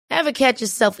Ever catch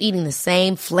yourself eating the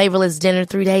same flavorless dinner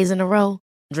 3 days in a row?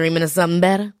 Dreaming of something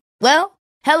better? Well,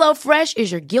 HelloFresh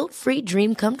is your guilt-free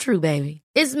dream come true, baby.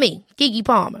 It's me, Keke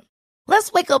Palmer.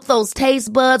 Let's wake up those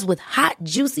taste buds with hot,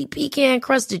 juicy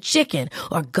pecan-crusted chicken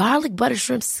or garlic butter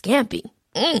shrimp scampi.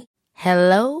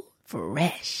 Hello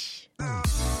Fresh.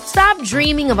 Stop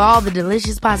dreaming of all the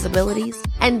delicious possibilities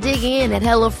and dig in at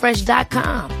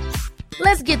HelloFresh.com.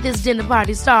 Let's get this dinner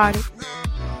party started.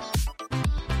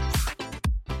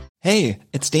 Hey,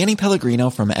 it's Danny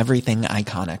Pellegrino from Everything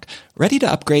Iconic. Ready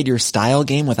to upgrade your style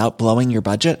game without blowing your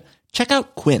budget? Check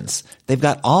out Quince. They've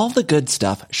got all the good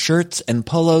stuff, shirts and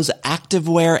polos,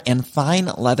 activewear, and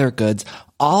fine leather goods,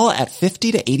 all at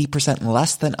 50 to 80%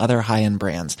 less than other high-end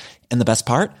brands. And the best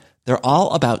part? They're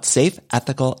all about safe,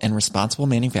 ethical, and responsible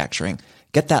manufacturing.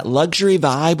 Get that luxury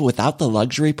vibe without the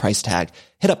luxury price tag.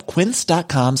 Hit up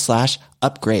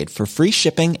quince.com/upgrade for free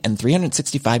shipping and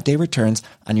 365-day returns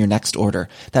on your next order.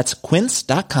 That's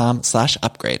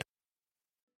quince.com/upgrade.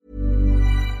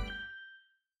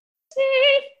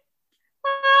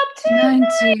 Up to 90.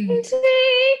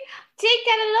 Did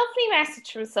get a lovely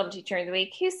message from somebody during the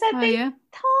week who said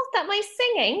thought that my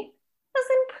singing was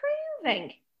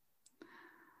improving.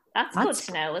 That's good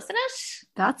to know, isn't it?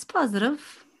 That's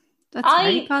positive. That's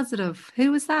very positive.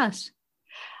 Who was that?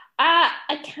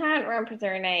 I can't remember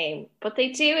their name, but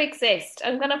they do exist.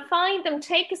 I'm going to find them,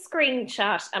 take a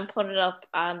screenshot and put it up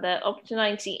on the Up to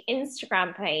 90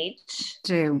 Instagram page.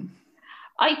 Do.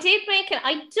 I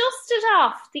dusted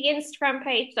off the Instagram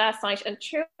page last night and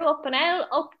threw up an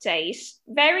update.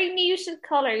 Very muted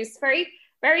colours, very,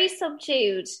 very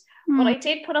subdued. But I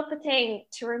did put up a thing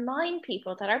to remind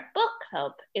people that our book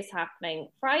club is happening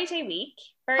Friday week.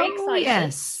 Very excited.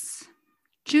 Yes.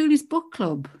 Julie's book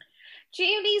club.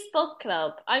 Julie's book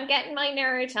club. I'm getting my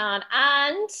nerd on.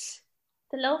 And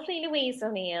the lovely Louise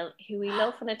O'Neill, who we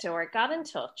love and adore, got in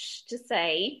touch to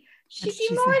say she'd be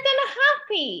more than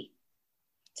happy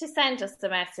to send us the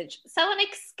message. So an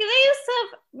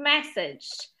exclusive message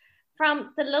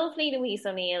from the lovely Louise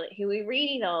O'Neill, who we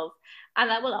really love. And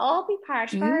that will all be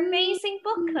part of our amazing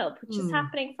book club, which is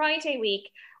happening Friday week.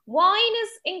 Wine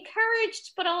is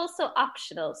encouraged, but also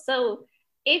optional. So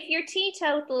if you're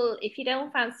teetotal, if you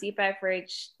don't fancy a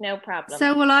beverage, no problem.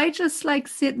 So will I just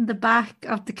sit in the back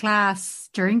of the class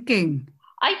drinking?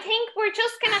 I think we're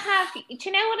just going to have, do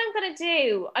you know what I'm going to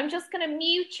do? I'm just going to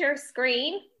mute your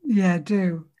screen. Yeah,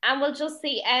 do. And we'll just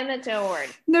see Emma Dorn.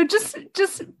 No, just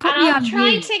put and me I'll on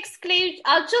try mute. to exclude,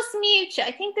 I'll just mute you.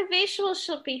 I think the visual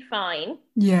should be fine.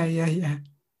 Yeah.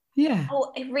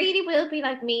 Oh, it really will be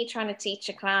like me trying to teach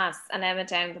a class and Emma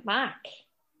down the back.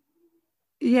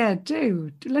 Yeah,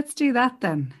 do. Let's do that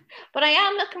then. But I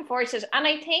am looking forward to it. And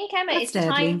I think, Emma, it's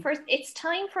time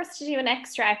for us to do an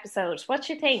extra episode. What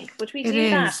do you think? Would we do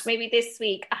that maybe this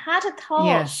week? I had a thought.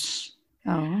 Yes.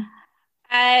 Oh.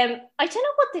 I don't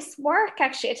know what this work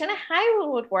actually. I don't know how it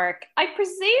would work. I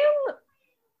presume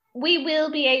we will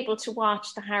be able to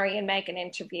watch the Harry and Meghan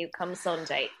interview come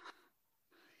Sunday.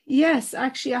 Yes,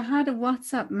 actually, I had a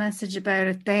WhatsApp message about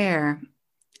it there.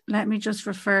 Let me just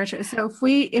refer to it. So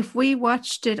if we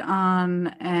watched it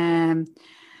on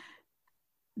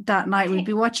that night, we'd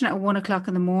be watching it at 1:00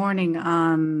 in the morning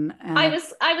on. I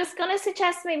was going to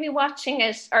suggest maybe watching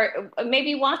it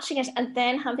and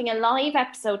then having a live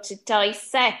episode to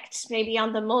dissect maybe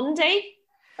on the Monday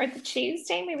or the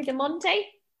Tuesday, maybe the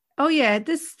Monday. Oh yeah,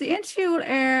 the interview will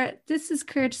air. This is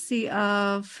courtesy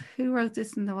of who wrote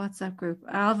this in the WhatsApp group,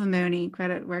 Alva Mooney.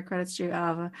 Where credit's due,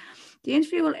 Alva. The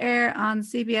interview will air on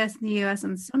CBS in the US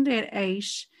on Sunday at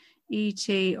 8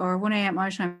 ET or 1 a.m.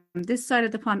 Irish time. This side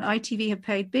of the pond, ITV have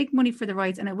paid big money for the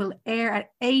rights, and it will air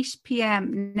at 8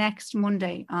 p.m. next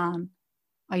Monday on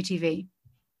ITV.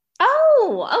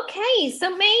 Oh, okay.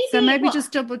 So maybe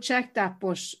just double check that,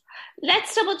 but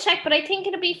let's double check. But I think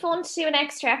it'll be fun to do an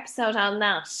extra episode on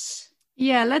that.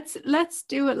 Yeah, let's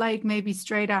do it maybe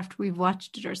straight after we've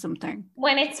watched it or something.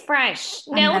 When it's fresh.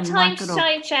 No time to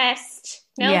digest.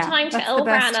 No time to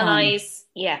overanalyze.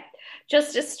 Yeah.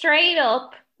 Just a straight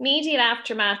up immediate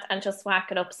aftermath and just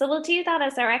whack it up. So we'll do that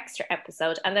as our extra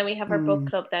episode. And then we have our book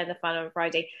club then the following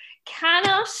Friday.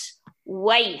 Cannot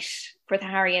wait for the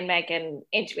Harry and Meghan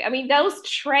interview. I mean, those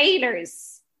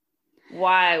trailers.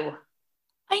 Wow.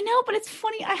 I know, but it's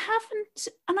funny. I haven't,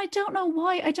 and I don't know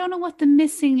why. I don't know what the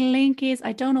missing link is.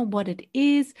 I don't know what it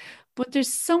is, but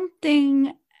there's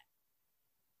something.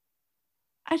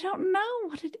 I don't know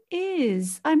what it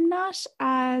is. I'm not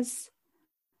as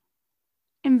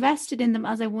invested in them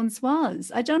as I once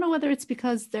was. I don't know whether it's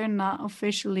because they're not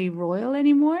officially royal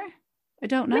anymore. I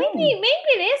don't know. Maybe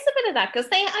it is a bit of that because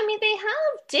they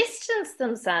have distanced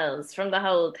themselves from the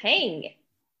whole thing.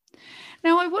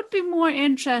 Now, I would be more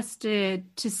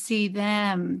interested to see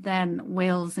them than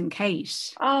Wills and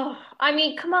Kate. Oh, I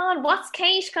mean, come on. What's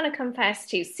Kate going to confess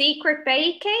to? Secret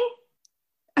baking?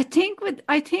 I think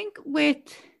with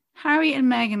Harry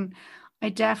and Meghan, I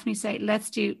definitely say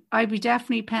I'd be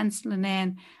definitely penciling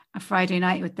in a Friday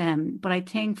night with them. But I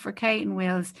think for Kate and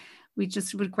Wills, we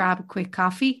just would grab a quick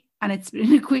coffee, and it's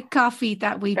been a quick coffee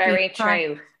that we've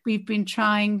been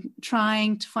trying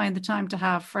to find the time to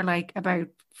have for like about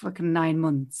fucking 9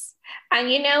 months.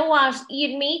 And you know what?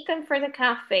 You'd meet them for the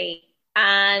coffee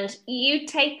and you'd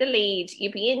take the lead.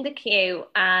 You'd be in the queue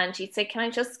and you'd say, can I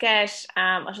just get,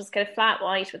 I'll just get a flat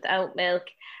white with oat milk.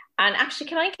 And actually,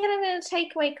 can I get it in a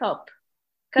takeaway cup?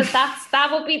 Because that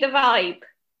would be the vibe.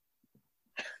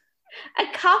 A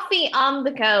coffee on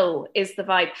the go is the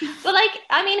vibe. But like,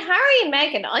 I mean, Harry and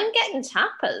Meghan, I'm getting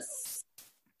tapas.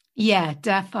 Yeah,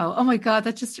 defo. Oh my God,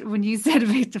 that just, when you said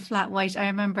about the flat white, I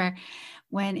remember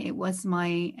when it was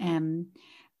my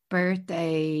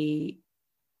birthday.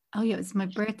 Oh yeah, it was my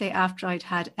birthday after I'd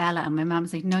had Ella, and my mum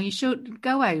was like, no, you should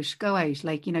go out.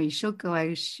 Like, you know, you should go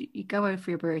out. You go out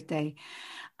for your birthday.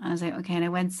 And I was like, okay. And I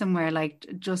went somewhere like,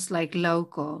 just like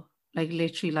local, like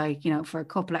literally like, you know, for a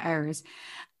couple of hours.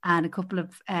 And a couple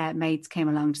of mates came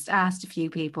along, just asked a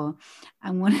few people.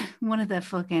 And one of the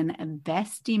fucking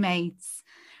bestie mates,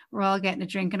 we're all getting a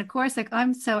drink. And of course, like,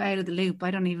 I'm so out of the loop. I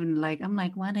don't even like, I'm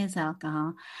like, what is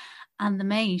alcohol? And the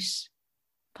mate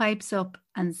pipes up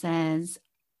and says,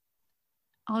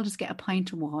 I'll just get a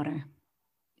pint of water.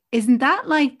 Isn't that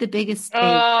like the biggest thing?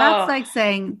 That's like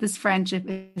saying this friendship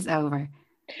is over.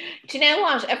 Do you know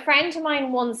what? A friend of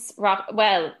mine once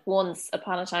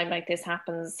upon a time, like this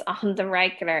happens on the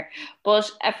regular,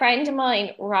 but a friend of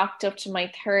mine rocked up to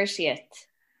my 30th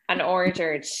and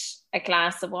ordered a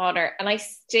glass of water, and I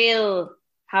still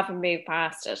haven't moved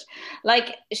past it.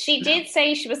 Like, she did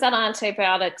say she was on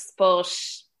antibiotics, but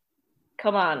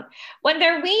come on. When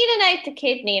they're weeding out the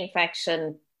kidney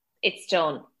infection, it's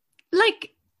done.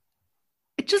 Like,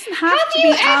 it doesn't have to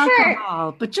be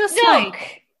alcohol, but just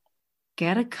like,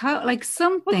 get a coat, like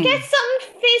something. Well, get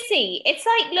something fizzy. It's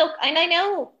like, look, and I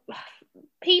know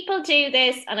people do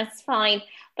this and it's fine,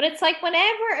 but it's like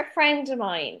whenever a friend of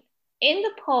mine in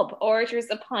the pub orders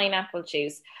a pineapple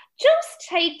juice, just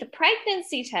take the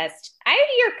pregnancy test out of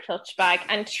your clutch bag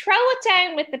and throw it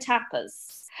down with the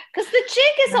tapas. Because the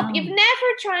jig is up. You've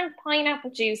never drank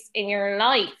pineapple juice in your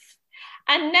life.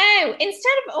 And now,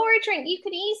 instead of ordering, you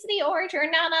could easily order a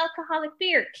non-alcoholic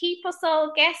beer. Keep us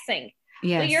all guessing.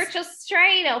 Yes. So you're just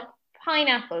straight up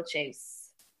pineapple juice.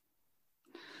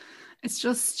 It's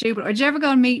just stupid. Or do you ever go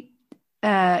and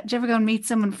meet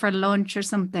someone for lunch or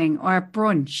something, or a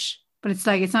brunch? But it's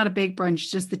like, it's not a big brunch,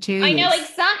 just the two. I know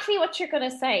exactly what you're going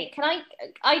to say.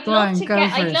 I'd love to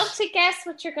guess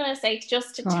what you're going to say,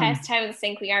 just to test how in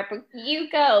sync we are. But you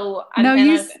go.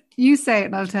 And you say it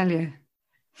and I'll tell you.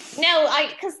 No,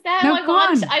 because now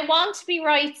I want to be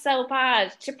right so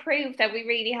bad to prove that we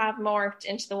really have morphed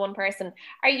into the one person.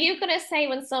 Are you going to say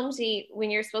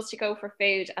when you're supposed to go for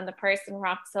food and the person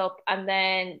rocks up and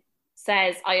then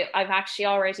says, I've actually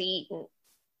already eaten?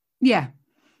 Yeah.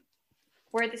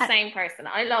 We're the same person.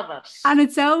 I love it. And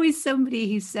it's always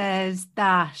somebody who says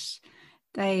that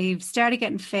they've started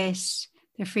getting fit,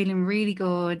 they're feeling really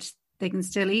good, they can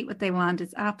still eat what they want,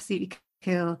 it's absolutely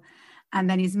cool. And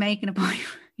then he's making an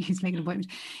appointment.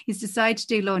 He's decided to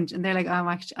do lunch, and they're like,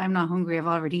 "Oh, I'm not hungry. I've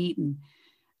already eaten."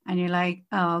 And you're like,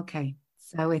 "Oh, okay.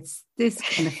 So it's this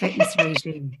kind of fitness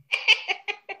regime."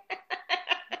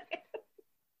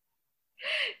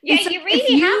 Yeah, you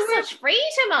really have such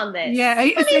freedom on this. Yeah,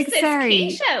 it's like,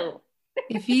 sorry. Keto?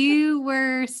 If you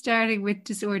were starting with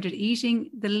disordered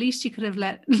eating, the least you could have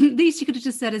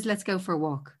just said is, "Let's go for a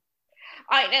walk."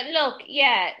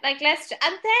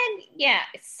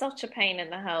 It's such a pain in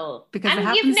the hole. Because it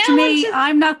happens to me.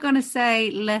 I'm not going to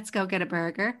say, let's go get a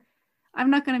burger. I'm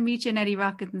not going to meet you in Eddie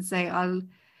Rocket and say, can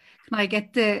I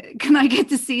get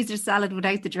the Caesar salad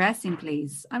without the dressing,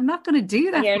 please? I'm not going to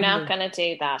do that. You're not going to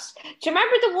do that. Do you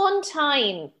remember the one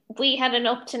time we had an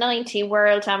up to 90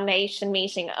 world domination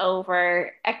meeting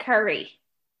over a curry?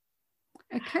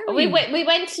 A curry? We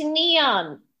went to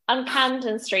Neon on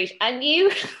Camden Street, and we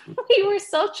were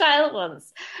such child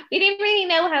ones. We didn't really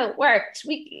know how it worked.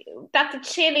 That the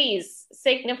chilies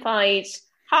signified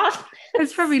hot.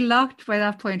 It's probably locked by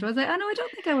that point, was it? I know, I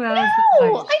don't think I will.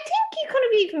 No, I think you could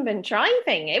have even been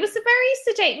driving. It was a very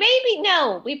sedate. Maybe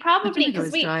no. We probably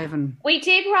because we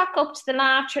did rock up to the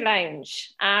Laughter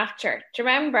Lounge after. Do you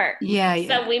remember? Yeah.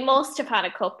 So we must have had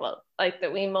a couple. Like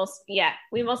that, we must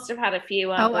have had a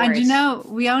few on board. And you know,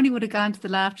 we only would have gone to the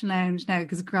Laughter Lounge now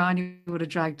because Granny would have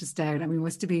dragged us down, and we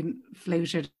must have been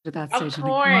fluted at that stage. Of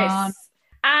course.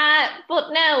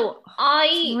 But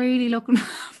no, really looking. Hey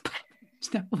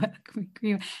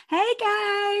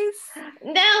guys!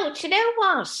 No, do you know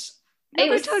what?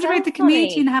 Never told you about the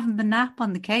comedian having the nap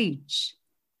on the couch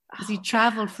because he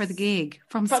travelled for the gig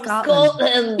from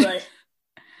Scotland.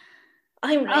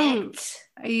 I'm wrecked.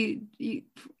 Did you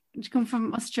come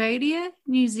from Australia,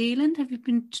 New Zealand? Have you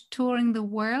been touring the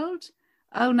world?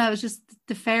 Oh no, it's just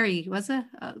the ferry, was it?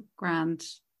 Oh, grand.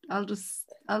 I'll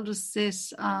just sit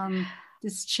on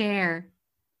this chair.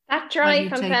 That drive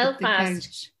from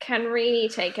Belfast can really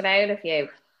take it out of you.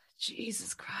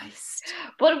 Jesus Christ.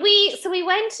 But we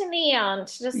went to Neon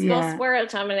to discuss world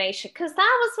domination because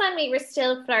that was when we were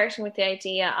still flirting with the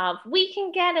idea of we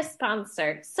can get a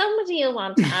sponsor. Somebody will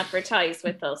want to advertise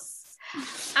with us.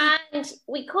 And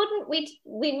we couldn't,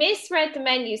 we misread the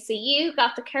menu. So you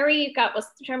got the curry you got was,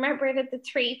 do you remember it had the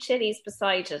 3 chilies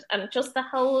beside it? And just the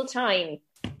whole time,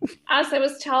 as I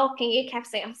was talking, you kept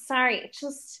saying, I'm sorry, it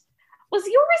just... Was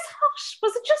yours hot?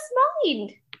 Was it just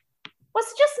mine?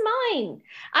 Was it just mine?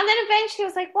 And then eventually I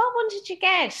was like, what one did you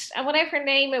get? And whatever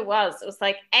name it was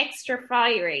like extra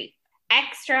fiery,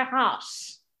 extra hot.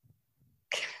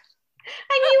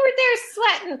 And you were there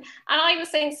sweating. And I was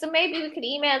saying, so maybe we could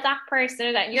email that person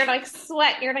or that. And you're like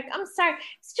sweating. You're like, I'm sorry.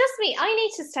 It's just me. I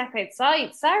need to step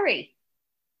outside. Sorry.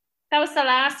 That was the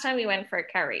last time we went for a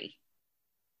curry.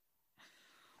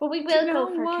 But we will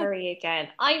go for curry again.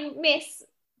 I miss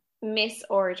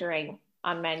ordering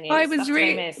on menus. I was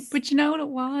really, but you know what it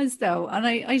was though,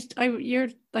 and you're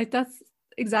like, that's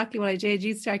exactly what I did.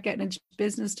 You start getting into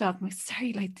business talk. I'm like,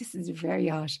 sorry, like this is very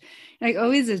hot. Like,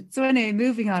 oh, is it? So anyway,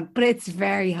 moving on. But it's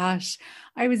very hot.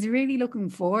 I was really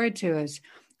looking forward to it,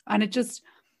 and it just,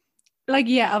 like,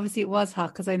 yeah, obviously it was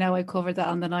hot because I know I covered that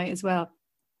on the night as well.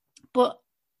 But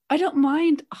I don't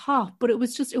mind hot, but it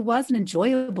wasn't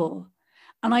enjoyable,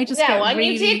 and I just felt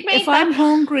really. You did make I'm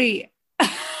hungry.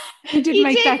 You did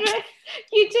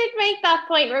make that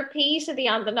point repeatedly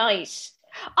on the night.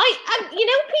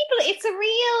 People,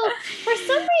 for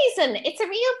some reason, it's a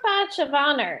real badge of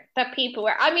honor that people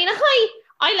wear. I mean,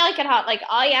 I like it hot. Like,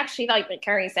 I actually like the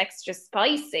curry's extra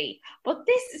spicy, but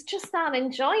this is just not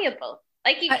enjoyable.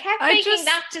 Like, you kept making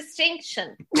that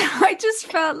distinction. I just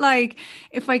felt like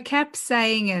if I kept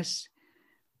saying it,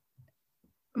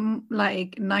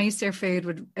 like, nicer food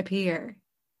would appear.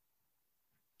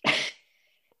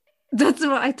 That's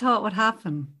what I thought would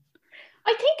happen.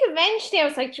 I think eventually I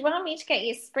was like, do you want me to get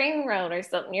you a spring roll or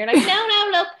something? You're like, no,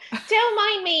 look, don't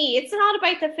mind me. It's not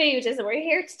about the food, is it? We're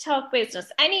here to talk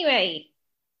business. Anyway,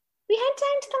 we head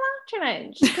down to the laughter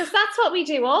lounge because that's what we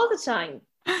do all the time.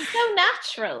 It's so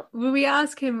natural. Will we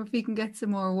ask him if he can get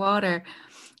some more water?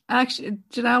 Actually, do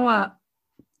you know what?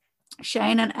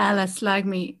 Shane and Ella slagged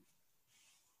me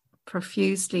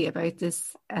profusely about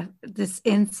this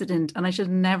incident, and I should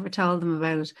have never told them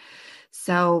about it.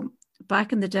 So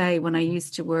back in the day when I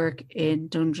used to work in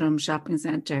Dundrum Shopping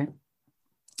Centre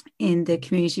in the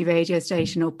community radio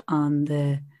station up on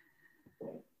the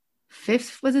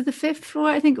 5th, was it the 5th floor?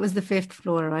 I think it was the 5th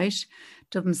floor, right?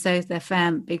 Dublin South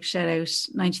FM, big shout out,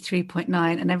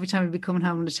 93.9. And every time we'd be coming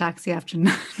home in a taxi after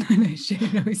 9, I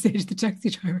always say to the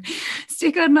taxi driver,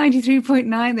 stick on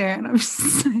 93.9 there. And I was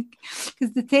just like,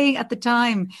 because the thing at the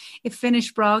time, it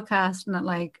finished broadcasting at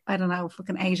like, I don't know,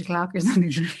 fucking 8 o'clock or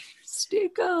something.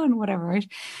 Stick on, whatever,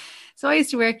 right? So I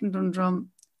used to work in Dundrum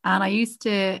and I used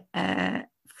to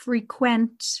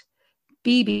frequent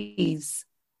BB's.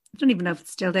 I don't even know if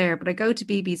it's still there, but I go to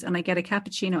BB's and I get a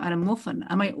cappuccino and a muffin.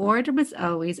 And my order was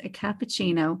always a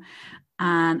cappuccino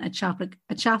and a chocolate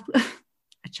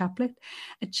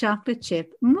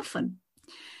chip muffin.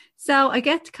 So I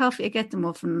get the coffee, I get the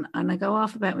muffin, and I go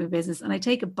off about my business and I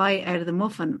take a bite out of the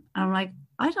muffin. And I'm like,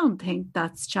 I don't think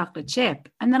that's chocolate chip.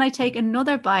 And then I take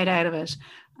another bite out of it.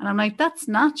 And I'm like, that's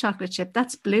not chocolate chip,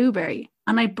 that's blueberry.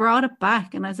 And I brought it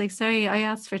back and I was like, sorry, I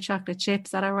asked for chocolate chip.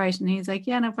 Is that all right? And he's like,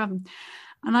 yeah, no problem.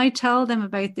 And I told them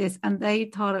about this and they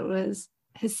thought it was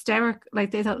hysterical.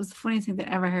 Like, they thought it was the funniest thing they'd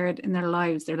ever heard in their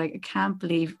lives. They're like, I can't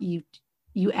believe you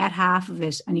ate half of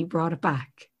it and you brought it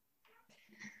back.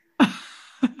 And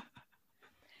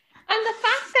the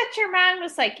fact that your man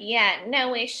was like, yeah,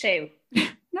 no issue.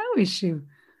 No issue.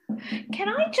 Can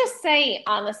I just say,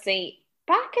 honestly,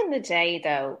 back in the day,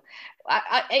 though,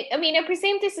 I mean, I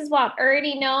presume this is what,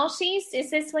 early noughties?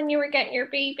 Is this when you were getting your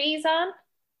BBs on?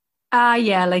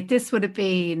 Yeah, like this would have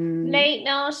been... Late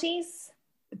noughties?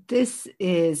 This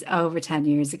is over 10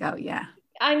 years ago, yeah.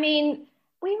 I mean,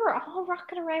 we were all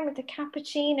rocking around with the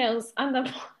cappuccinos and the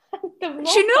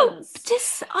muffins. You know,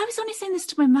 I was only saying this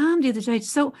to my mom the other day,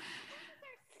 so...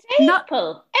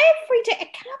 Staple. Every day, a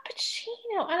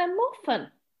cappuccino and a muffin.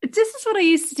 This is what I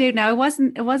used to do. Now, it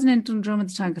wasn't in Dundrum at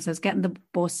the time because I was getting the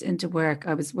bus into work.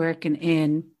 I was working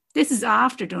in, this is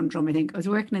after Dundrum, I think. I was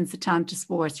working in Setanta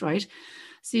Sports, right?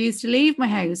 So I used to leave my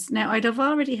house. Now, I'd have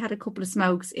already had a couple of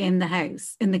smokes in the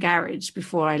house, in the garage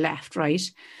before I left, right?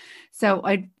 So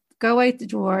I'd go out the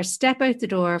door, step out the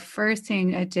door. First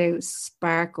thing I'd do,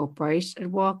 spark up, right? I'd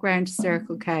walk around to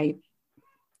Circle K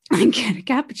and get a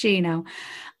cappuccino.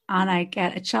 And I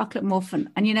get a chocolate muffin.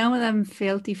 And you know them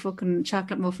filthy fucking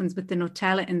chocolate muffins with the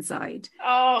Nutella inside?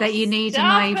 Oh, that you need a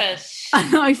knife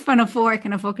and a fork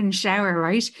and a fucking shower,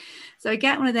 right? So I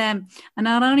get one of them. And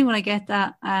not only will I get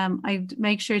that, I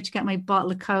make sure to get my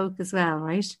bottle of Coke as well,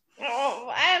 right?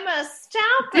 Oh, Emma,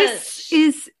 stop This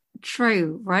is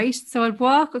true, right? So I'd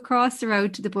walk across the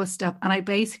road to the bus stop and I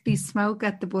basically smoke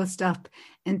at the bus stop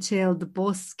until the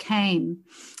bus came.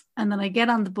 And then I get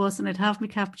on the bus and I'd have my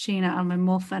cappuccino and my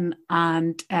muffin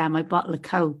and my bottle of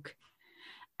Coke.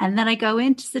 And then I go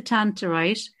into Setanta,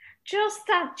 right? Just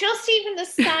even the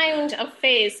sound of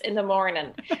fizz in the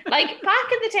morning. Like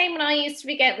back in the day when I used to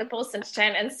be getting the bus into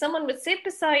town and someone would sit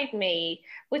beside me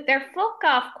with their fuck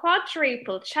off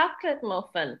quadruple chocolate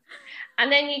muffin.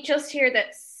 And then you just hear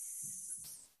that.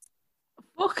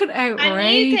 Fucking outrageous.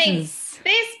 And you think,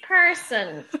 this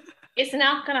person is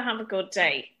not going to have a good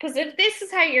day. Because if this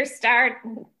is how you're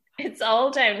starting, it's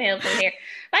all downhill from here.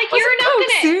 Like, you're not going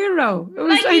to. Zero. It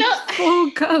was like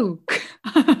full Coke.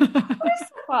 Of course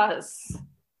it was.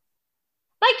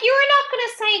 Like, you were not going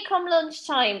to say, come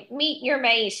lunchtime, meet your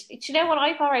mate. Do you know what?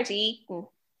 I've already eaten.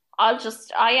 My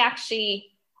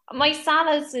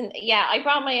salads, I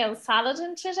brought my own salad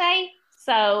in today.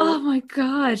 So. Oh my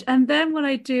God. And then what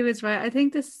I do is, right, I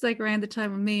think this is like around the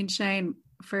time when me and Shane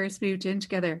first moved in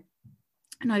together.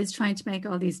 And I was trying to make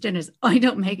all these dinners. I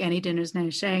don't make any dinners now.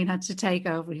 Shane had to take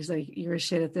over. He's like, you're a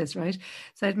shit at this, right?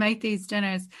 So I'd make these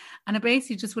dinners. And I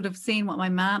basically just would have seen what my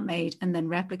mom made and then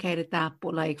replicated that,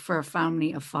 but like for a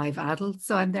family of 5 adults.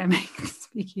 So I'm there making this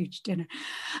big, huge dinner.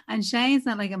 And Shane's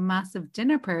not like a massive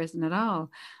dinner person at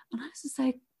all. And I was just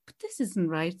like, but this isn't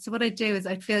right. So what I do is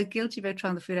I feel guilty about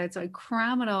throwing the food out. So I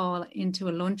cram it all into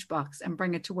a lunchbox and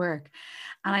bring it to work.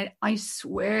 And I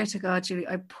swear to God, Julie,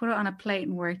 I put it on a plate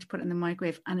in work to put it in the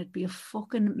microwave and it'd be a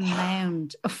fucking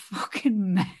mound. A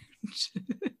fucking mound.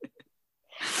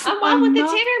 And what would the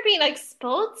dinner be? Like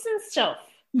spuds and stuff?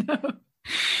 No.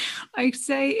 I'd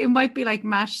say it might be like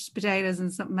mashed potatoes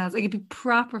and something else. Like it'd be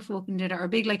proper fucking dinner or a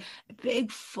big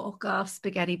fuck off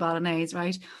spaghetti bolognese,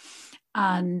 right?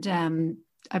 And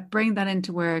I bring that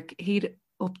into work, heat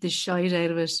up the shite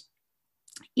out of it,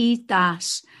 eat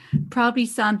that, probably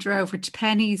saunter over to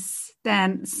Penny's,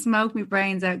 then smoke my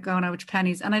brains out going over to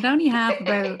Penny's. And I'd only have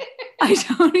about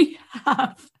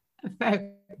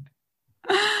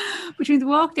between the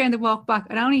walk there and the walk back,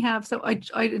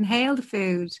 I'd inhale the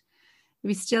food. It'd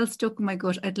be still stuck in my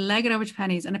gut. I'd leg it over to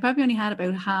Penny's and I probably only had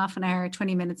about half an hour,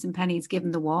 20 minutes in Penny's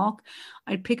given the walk.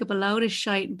 I'd pick up a load of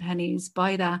shite in Penny's,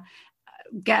 buy that,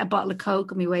 get a bottle of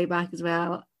Coke on my way back as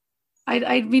well.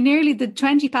 I'd be nearly, the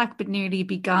 20 pack would nearly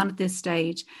be gone at this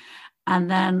stage. And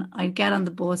then I'd get on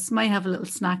the bus, might have a little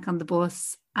snack on the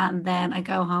bus. And then I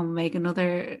go home and make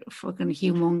another fucking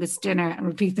humongous dinner and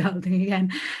repeat the whole thing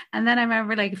again. And then I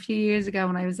remember like a few years ago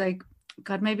when I was like,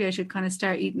 God, maybe I should kind of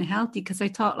start eating healthy because I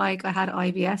thought like I had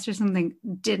IBS or something.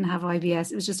 Didn't have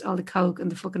IBS. It was just all the Coke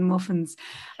and the fucking muffins.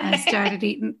 And I started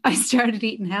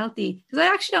eating healthy because I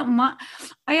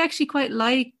actually quite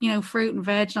like, fruit and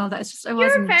veg and all that. It's just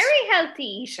You're a very healthy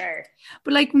eater.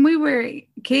 But like when we were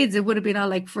kids, it would have been all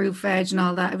like fruit, veg and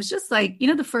all that. It was just like,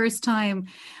 the first time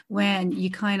when you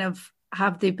kind of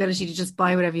have the ability to just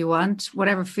buy whatever you want,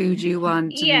 whatever food you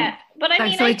want. Yeah, but I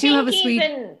mean, so I do have a sweet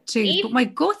tooth, but my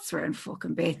guts were in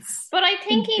fucking bits. But I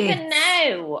think even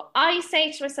now, I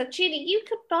say to myself, Julie, you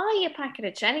could buy a packet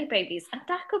of Jelly Babies and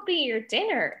that could be your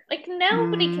dinner. Like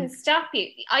nobody can stop you.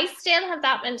 I still have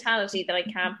that mentality that I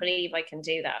can't believe I can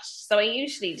do that. So I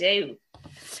usually do.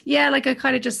 Yeah, like I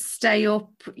kind of just stay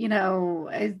up,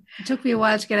 it took me a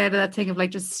while to get out of that thing of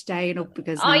like just staying up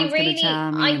because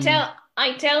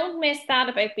I don't miss that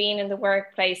about being in the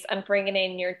workplace and bringing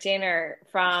in your dinner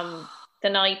from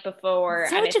the night before.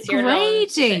 So and it's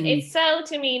degrading. It's so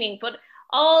demeaning, but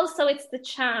also it's the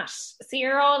chat. So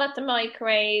you're all at the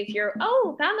microwave.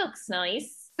 That looks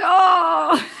nice.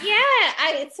 Oh, yeah,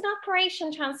 it's an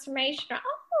Operation Transformation.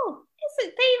 Oh, is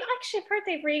it? I've heard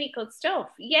they've really good stuff.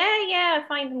 Yeah, I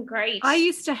find them great. I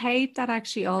used to hate that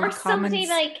actually. All or the comments. Somebody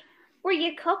like, were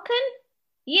you cooking?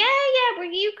 Yeah, were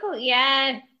you cooking?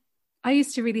 Yeah. I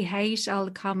used to really hate all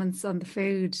the comments on the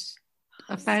food.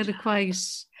 I found it quite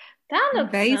that looks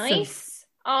invasive. Nice.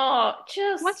 Oh,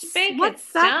 just what's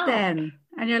that then?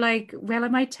 And you're like, well, I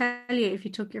might tell you if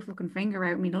you took your fucking finger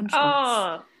out of my lunchbox.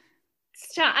 Oh,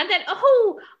 stop. And then, I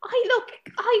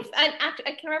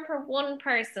can remember one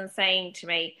person saying to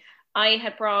me, I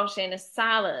had brought in a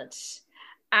salad,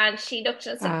 and she looked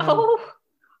and said,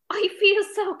 I feel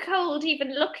so cold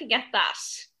even looking at that.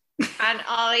 And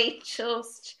I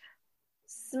just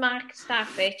smacked that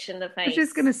bitch in the face. I was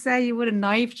just going to say, you would have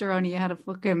knifed her on you had a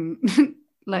fucking,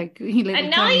 like, a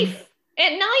knife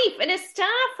in a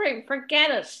staff room.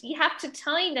 Forget it. You have to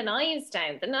tie the knives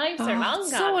down. The knives are long gone.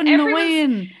 So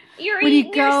annoying. You're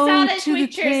eating your salad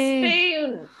with your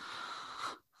spoon.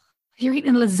 You're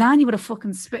eating lasagna with a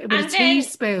fucking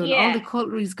teaspoon. Yeah. All the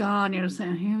cutlery's gone. You're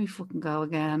saying, here we fucking go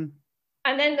again.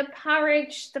 And then the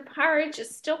porridge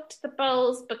is stuck to the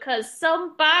bowls because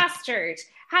some bastard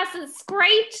hasn't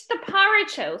scraped the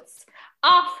porridge oats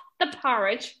off the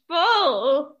porridge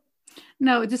bowl.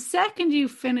 No, the second you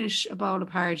finish a bowl of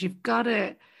porridge, you've got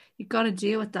to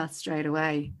deal with that straight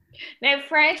away. Now,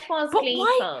 Fred was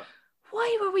gleeful.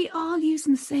 Why were we all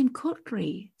using the same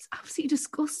cutlery? It's absolutely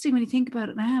disgusting when you think about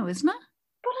it now, isn't it?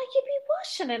 But you'd be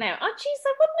washing it out. Oh, jeez,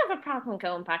 I wouldn't have a problem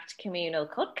going back to communal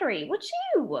cutlery, would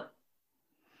you?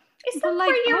 Is that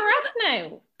where you're at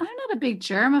now? I'm not a big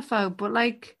germaphobe, but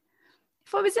like,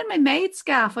 if I was in my maid's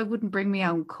gaff, I wouldn't bring my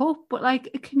own cup. But like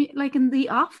in the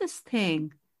office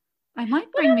thing, I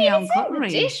might bring my own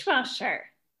cutlery. The dishwasher.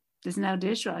 There's no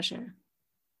dishwasher.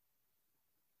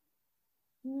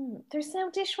 There's no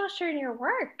dishwasher in your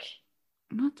work.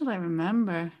 Not that I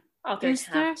remember. Oh, there would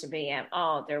have to be.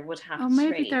 There would have to be. Oh,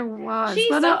 maybe there was.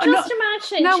 Jeez,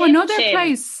 imagine. No, another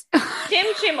place.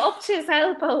 Jim up to his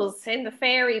elbows in the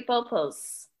fairy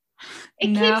bubbles. It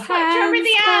keeps. Do you remember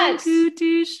the ad?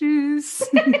 Dishes.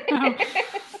 No.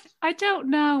 I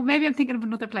don't know. Maybe I'm thinking of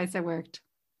another place I worked.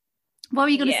 What were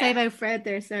you going to say about Fred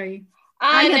there? Sorry.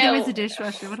 I know there is a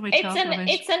dishwasher. What am I talking about?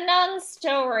 It's a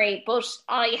non-story, but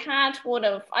I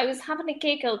was having a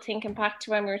giggle thinking back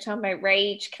to when we were talking about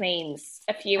rage cleans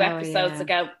a few episodes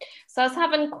ago. So I was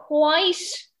having quite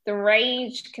the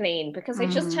rage clean because I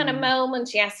just had a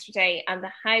moment yesterday and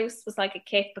the house was like a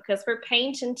kit because we're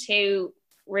painting 2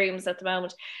 rooms at the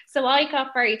moment. So I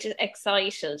got very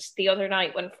excited the other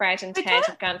night when Fred and Ted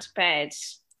had gone to bed.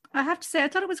 I have to say, I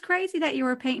thought it was crazy that you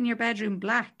were painting your bedroom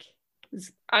black.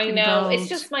 I know, it's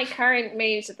just my current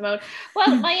mood at the moment.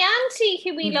 Well, my auntie,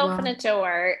 who we love and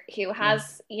adore, who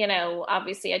has,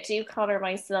 obviously I do call her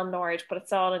my slumlord, but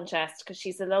it's all in jest because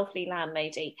she's a lovely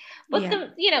landlady. But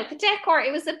the decor,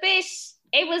 it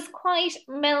was quite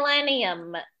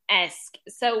millennium-esque.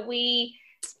 So we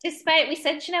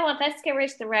said, you know what, let's get rid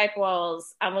of the red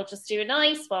walls and we'll just do a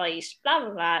nice white, blah, blah,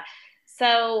 blah.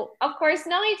 So, of course,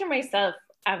 neither myself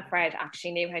and Fred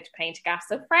actually knew how to paint a gaff.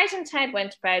 So Fred and Ted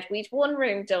went to bed. We'd 1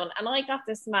 room done and I got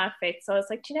this mad fit. So I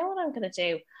was like, do you know what I'm going to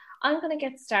do? I'm going to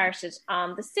get started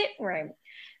on the sitting room.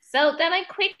 So then I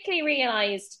quickly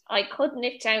realised I could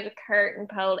nip down the curtain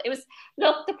pole.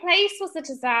 The place was a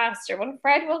disaster. When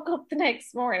Fred woke up the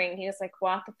next morning, he was like,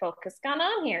 what the fuck has gone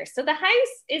on here? So the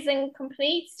house is in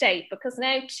complete state because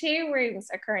now 2 rooms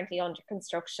are currently under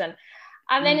construction.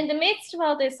 And then in the midst of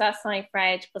all this last night,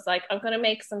 Fred was like, I'm going to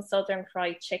make some southern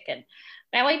fried chicken.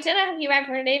 Now, I don't know if you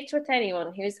ever lived with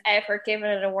anyone who's ever given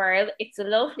it a whirl. It's a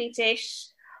lovely dish,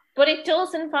 but it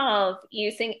does involve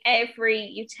using every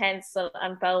utensil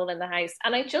and bowl in the house.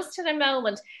 And I just had a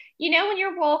moment, when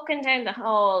you're walking down the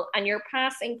hall and you're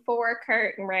passing 4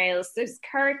 curtain rails, there's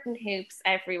curtain hoops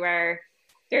everywhere.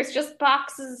 There's just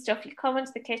boxes and stuff. You come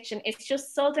into the kitchen, it's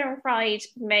just southern fried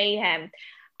mayhem.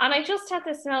 And I just had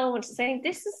this moment saying,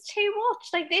 this is too much.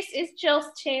 Like, this is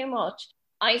just too much.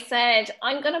 I said,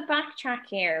 I'm going to backtrack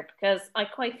here because I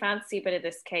quite fancy a bit of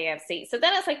this KFC. So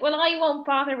then I was like, well, I won't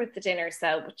bother with the dinner.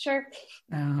 So, but sure,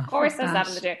 of course I was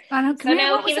having the dinner. So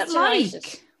now he was delighted.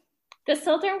 Like? The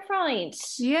southern fried.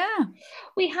 Yeah.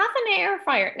 We have an air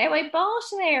fryer. Now, I bought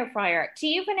an air fryer. Do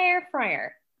you have an air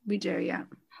fryer? We do, yeah.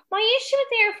 My issue with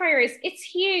the air fryer is it's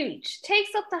huge,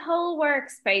 takes up the whole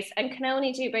workspace and can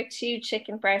only do about 2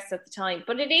 chicken breasts at the time.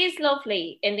 But it is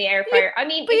lovely in the air fryer. I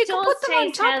mean, it does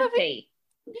taste healthy.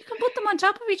 You can put them on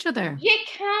top of each other. You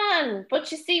can.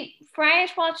 But you see, Fred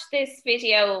watched this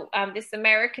video. This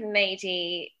American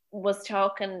lady was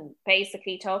talking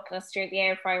us through the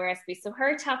air fryer recipe. So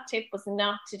her top tip was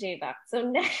not to do that. So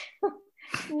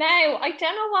now, I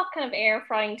don't know what kind of air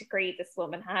frying degree this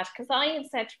woman had because I had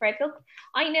said to Fred, look,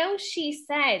 I know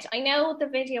the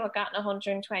video had gotten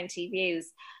 120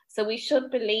 views, so we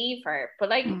should believe her. But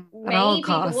maybe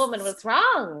the woman was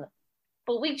wrong.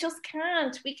 but we just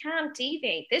can't. We can't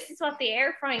deviate. This is what the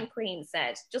air frying queen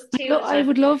said. Just do it. I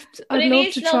would love to. I'd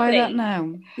love to try that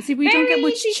now. You see, we don't get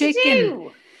much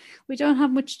chicken. We don't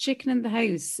have much chicken in the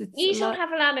house. You don't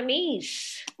have a lot of meat.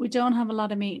 We don't have a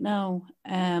lot of meat, no.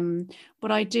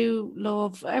 But I do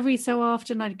love, every so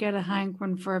often I'd get a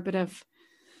hankering for a bit of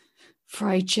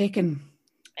fried chicken.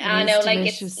 I know, like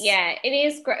delicious. It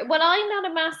is great. Well, I'm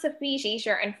not a massive meat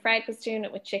eater, and Fred was doing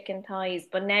it with chicken thighs,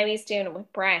 but now he's doing it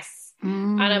with breasts.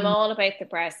 And I'm all about the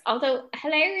breasts. Although,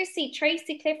 hilariously,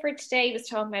 Tracy Clifford today was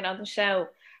talking about on the show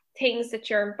things that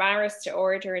you're embarrassed to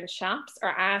order in shops or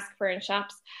ask for in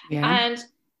shops. Yeah. And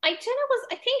I don't know,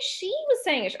 I think she was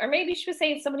saying it, or maybe she was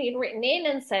saying somebody had written in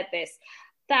and said this,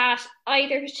 that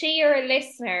either she or a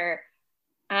listener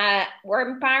were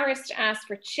embarrassed to ask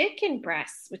for chicken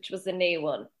breasts, which was a new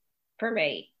one for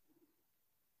me.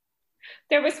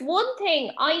 There was one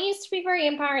thing, I used to be very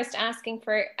embarrassed asking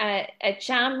for a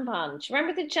jambon. Do you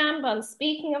remember the jambon?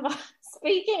 Speaking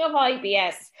of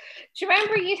IBS, do you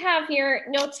remember you'd have your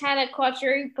Nutella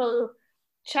quadruple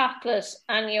chocolate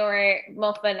and your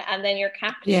muffin and then your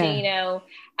cappuccino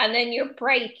and then your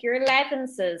break, your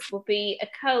 11s would be a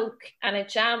Coke and a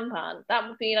jambon. That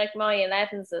would be like my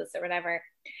 11s or whatever.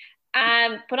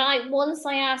 But once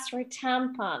I asked for a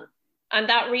tampon, and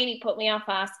that really put me off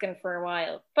asking for a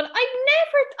while. But I'd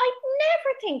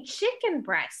never think chicken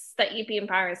breasts that you'd be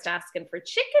embarrassed asking for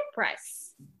chicken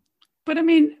breasts. But I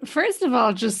mean, first of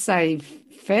all, just say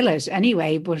fill it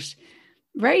anyway, but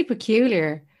very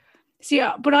peculiar. See,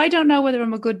 but I don't know whether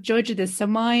I'm a good judge of this. So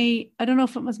I don't know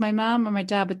if it was my mom or my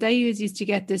dad, but they used to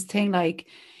get this thing like,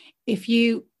 if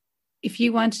you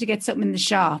wanted to get something in the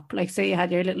shop, like say you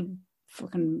had your little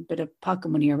fucking bit of pocket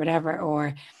money or whatever,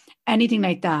 or anything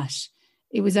like that,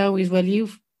 it was always, well,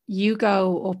 you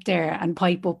go up there and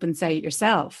pipe up and say it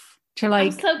yourself. So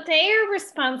they're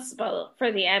responsible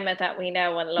for the Emma that we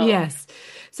know and love. Yes.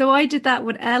 So I did that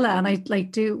with Ella, and I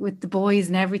like do it with the boys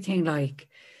and everything. Like,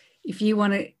 if you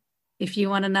want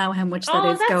to know how much that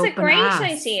is, go up and ask.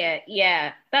 That's a great idea.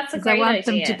 Yeah, that's a great idea. I want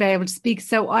them to be able to speak.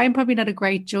 So I'm probably not a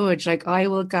great judge. Like, I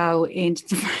will go into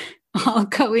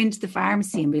the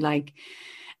pharmacy and be like,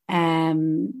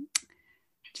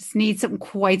 just need something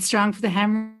quite strong for the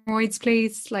hemorrhoids,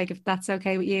 please. Like, if that's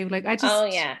okay with you. Like, I just. Oh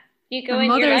yeah. You go my in,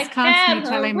 mother you're is like, constantly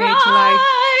telling me to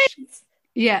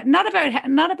like,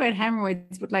 not about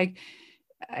hemorrhoids, but like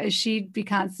she'd be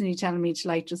constantly telling me to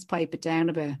like just pipe it down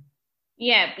a bit.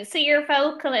 Yeah, so you're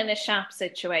vocal in a shop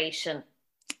situation.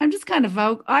 I'm just kind of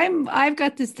vocal. I've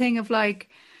got this thing of like,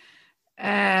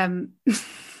 it's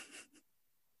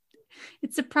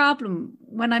a problem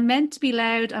when I'm meant to be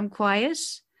loud. I'm quiet.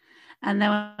 And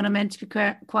then when I'm meant to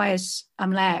be quiet,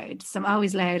 I'm loud. So I'm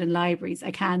always loud in libraries.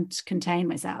 I can't contain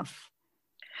myself.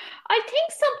 I think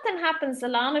something happens to a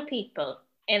lot of people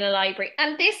in a library.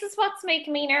 And this is what's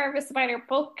making me nervous about our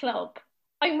book club.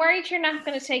 I'm worried you're not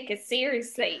going to take it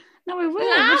seriously. No, I will.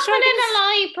 Laughing in a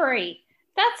library.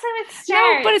 That's how it starts.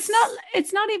 No, but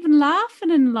it's not even laughing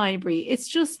in a library. It's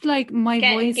just like my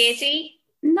voice. Getting giddy?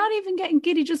 Not even getting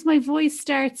giddy. Just my voice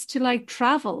starts to like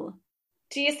travel.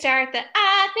 Do you start the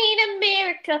I need a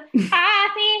miracle, I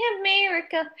need a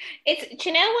miracle? Do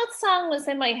you know what song was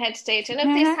in my head today? Do you know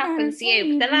if this happens to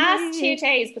you? The last 2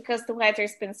 days, because the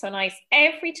weather's been so nice,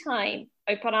 every time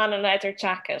I put on a leather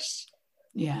jacket,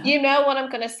 you know what I'm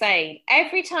going to say.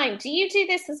 Every time. Do you do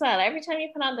this as well? Every time you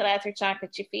put on the leather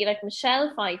jacket, you feel like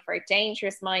Michelle Pfeiffer,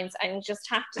 Dangerous Minds, and you just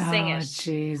have to sing it.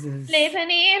 Jesus.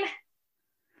 Living in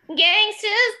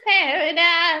Gangster's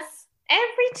Paradise.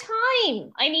 Every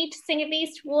time I need to sing at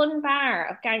least one bar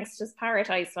of Gangster's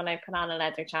Paradise when I put on a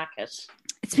leather jacket.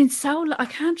 It's been so long. I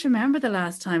can't remember the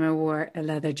last time I wore a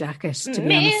leather jacket, to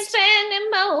be honest.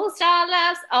 Spending most our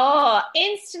lives. Oh,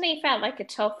 instantly felt like a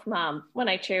tough mom when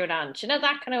I threw it on. Do you know,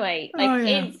 that kind of way? Like,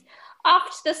 it's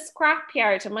off to the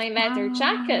scrapyard in my leather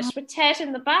jacket with Ted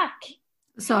in the back.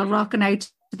 So rocking out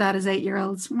to that as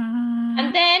 8-year-olds.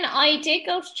 And then I did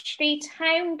go to Tree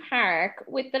Town Park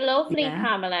with the lovely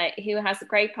Pamela, who has a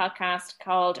great podcast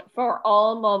called For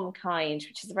All Mumkind,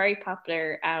 which is a very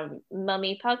popular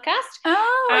mummy podcast.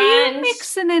 Oh, are you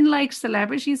mixing in like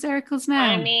celebrity circles now?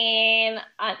 I mean,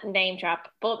 name drop.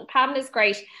 But Pamela's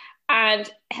great. And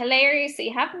hilariously,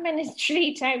 haven't been in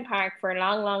Tree Town Park for a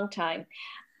long, long time.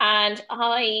 And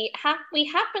we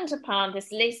happened upon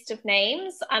this list of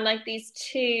names and like these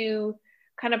two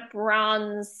kind of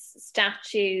bronze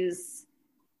statues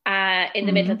in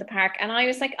the middle of the park, and I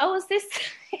was like, "Oh, is this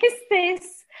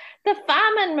the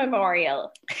famine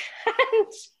memorial?"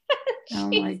 And Oh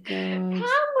my God. Pam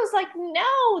was like,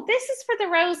 no, this is for the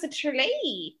Rose of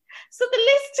Tralee. So the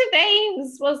list of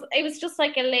names was just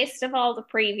like a list of all the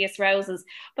previous roses.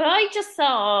 But I just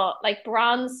saw like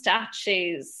bronze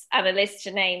statues and a list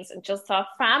of names and just thought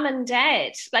fam and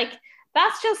dead. Like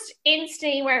that's just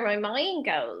instantly where my mind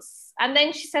goes. And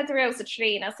then she said the Rose of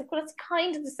Tralee, and I was like, well, it's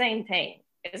kind of the same thing,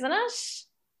 isn't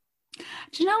it?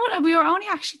 Do you know what? We were only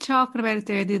actually talking about it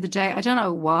there the other day. I don't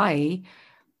know why,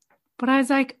 but I was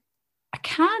like, I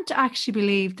can't actually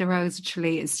believe the Rose of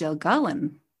Tralee is still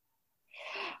going.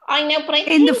 I know, but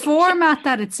in the format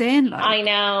that it's in. Like. I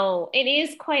know. It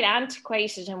is quite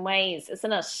antiquated in ways,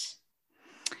 isn't it?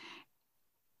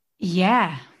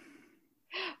 Yeah.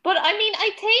 But I mean,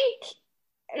 I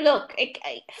think, look,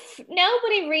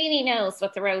 nobody really knows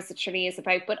what the Rose of Tralee is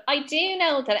about, but I do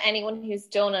know that anyone who's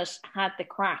done it had the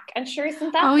crack. And sure,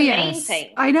 isn't that the main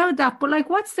thing? I know that, but like,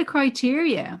 what's the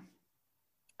criteria?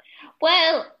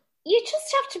 Well, you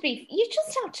just have to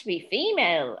be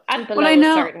female and below a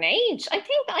certain age. I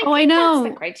think that's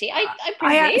the criteria. I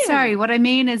presume. Sorry, what I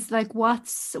mean is like,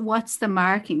 what's the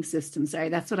marking system? Sorry,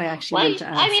 that's what I actually meant to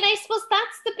ask. I mean, I suppose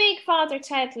that's the big Father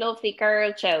Ted lovely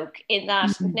girl joke in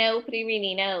that nobody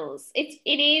really knows. It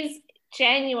is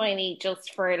genuinely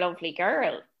just for a lovely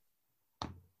girl.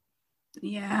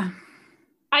 Yeah.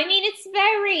 I mean, I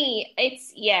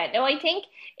think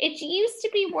it used to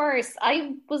be worse.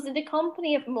 I was in the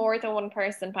company of more than one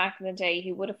person back in the day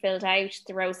who would have filled out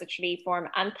the Rose of Tralee form.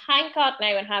 And thank God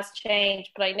now it has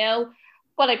changed. But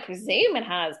I presume it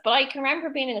has. But I can remember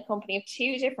being in a company of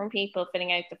two different people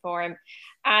filling out the form.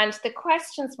 And the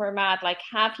questions were mad. Like,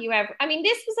 have you ever... I mean,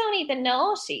 this was only the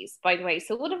noughties, by the way.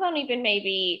 So it would have only been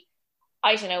maybe...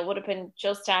 I don't know, would have been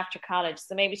just after college.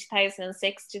 So maybe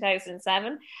 2006,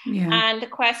 2007. Yeah. And the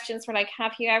questions were like,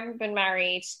 have you ever been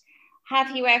married?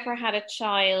 Have you ever had a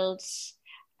child?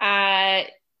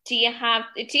 Do you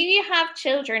have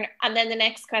children? And then the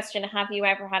next question, have you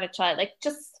ever had a child? Like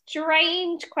just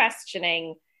strange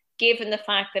questioning, given the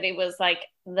fact that it was like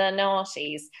the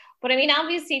noughties. But I mean,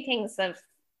 obviously things have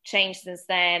changed since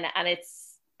then, and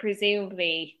it's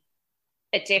presumably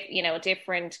a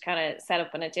different kind of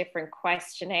setup and a different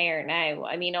questionnaire now.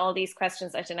 I mean, all these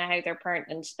questions, I don't know how they're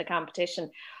pertinent to the competition,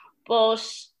 but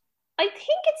I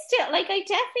think it's still, like, I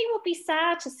definitely would be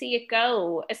sad to see it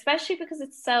go, especially because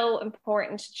it's so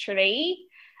important to Tralee.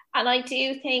 And I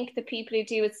do think the people who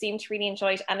do it seem to really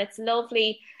enjoy it. And it's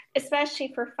lovely,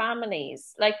 especially for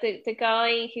families. Like the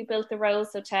guy who built the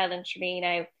Rose Hotel in Tralee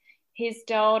now, his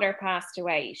daughter passed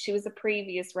away. She was a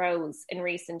previous Rose in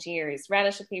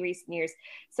relatively recent years.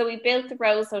 So we built the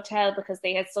Rose Hotel because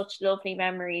they had such lovely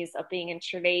memories of being in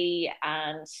Tralee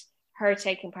and her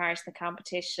taking part in the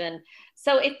competition.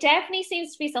 So it definitely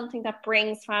seems to be something that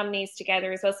brings families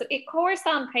together as well. So of course,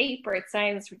 on paper, it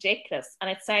sounds ridiculous and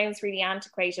it sounds really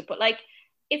antiquated, but like,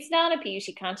 it's not a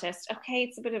beauty contest. Okay,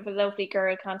 it's a bit of a lovely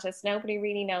girl contest. Nobody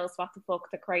really knows what the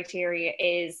fuck the criteria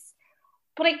is.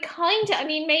 But I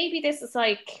mean, maybe this is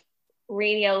like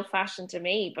really old fashioned to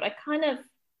me, but I kind of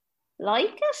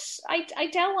like it. I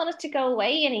don't want it to go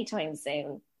away anytime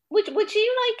soon. Would you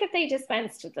like if they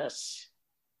dispensed with it?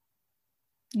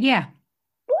 Yeah.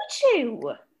 Would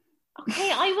you?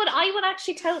 Okay, I would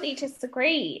actually totally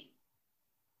disagree.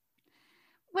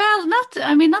 Well, not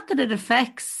that it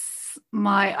affects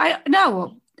I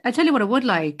tell you what I would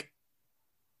like.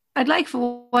 I'd like if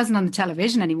it wasn't on the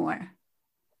television anymore.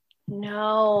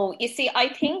 No, you see, I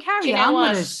think carry on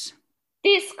with it.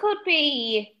 This could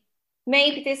be,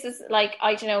 maybe this is like,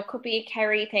 I don't know, it could be a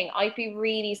Kerry thing. I'd be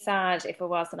really sad if it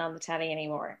wasn't on the telly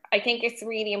anymore. I think it's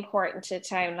really important to a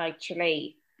town like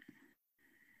Tralee.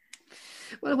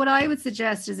 Well, what I would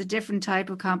suggest is a different type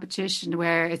of competition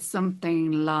where it's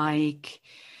something like,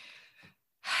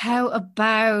 how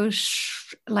about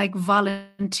like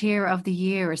Volunteer of the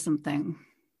Year or something?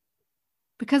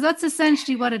 Because that's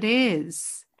essentially what it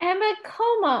is. Emma,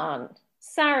 come on.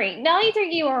 Sorry, neither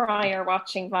you or I are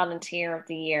watching Volunteer of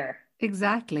the Year.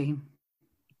 Exactly.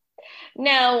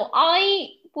 No, I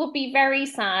would be very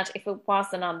sad if it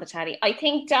wasn't on the telly. I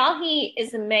think Dahi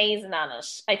is amazing on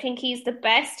it. I think he's the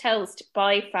best host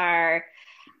by far.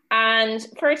 And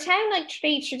for a town like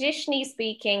Tralee, traditionally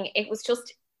speaking, it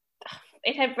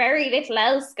had very little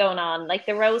else going on. Like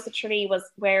the Rose of Tralee was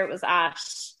where it was at.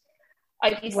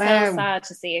 I'd be so sad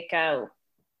to see it go.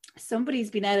 Somebody's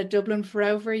been out of Dublin for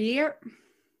over a year.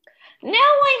 No,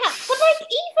 I have. But like,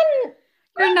 even...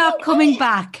 You're not coming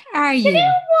back, are you? You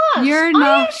know what? You're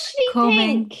not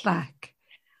coming back.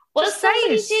 Well,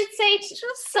 somebody did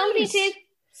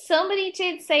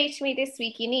say to me this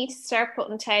week, you need to start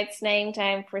putting Ted's name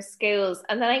down for schools.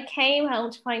 And then I came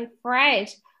home to find Fred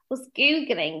was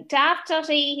Googling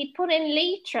daft.e, he'd put in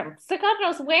Leitrim. So God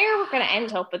knows where we're going to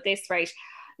end up at this rate.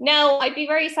 No, I'd be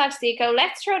very sad to see it go.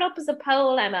 Let's throw it up as a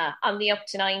poll, Emma, on the up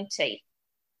to 90.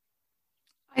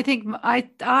 I think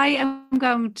I am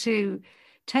going to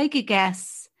take a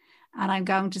guess, and I'm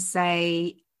going to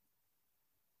say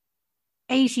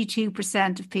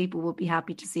 82% of people will be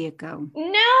happy to see it go. No,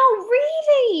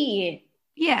 really?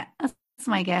 Yeah, that's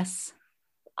my guess.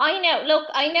 I know. Look,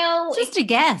 I know. Just a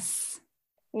guess.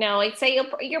 No, I'd say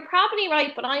you're probably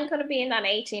right, but I'm going to be in that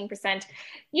 18%.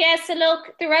 Yeah, so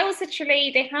look, the Rose of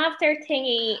Tralee, they have their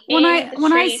thingy. When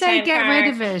I say get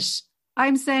rid of it,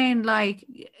 I'm saying like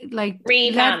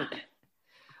revamp.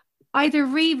 Either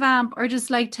revamp or just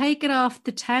like take it off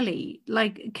the telly.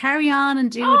 Like carry on and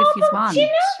do it if you want. Do you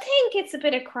not think it's a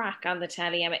bit of crack on the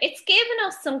telly, Emma? It's given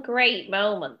us some great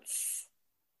moments.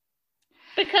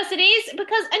 Because it is, and do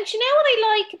you know what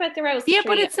I like about the Rose? Yeah,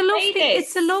 but it's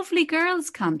a lovely girls'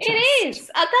 contest. It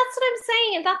is. That's what I'm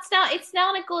saying, and it's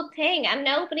not a good thing, and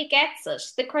nobody gets it.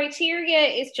 The criteria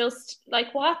is just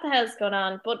like, what the hell's going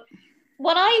on? But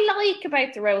what I like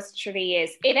about the Rose Tralee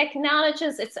is it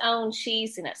acknowledges its own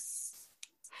cheesiness.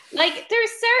 Like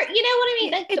there's certain, you know what I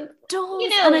mean? Like, it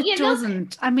does, and it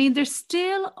doesn't. I mean, they're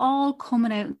still all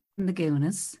coming out in the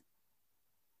Goonas.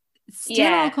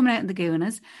 Still all coming out in the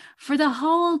Goonas. For the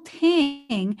whole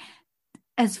thing,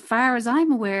 as far as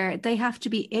I'm aware, they have to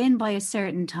be in by a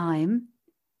certain time.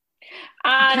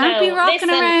 Can't be rocking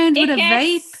around with a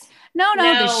vape. No,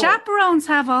 the chaperones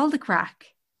have all the crack.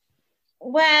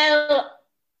 Well,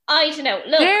 I don't know.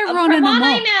 Look, they're running from what amok.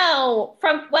 I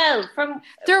know,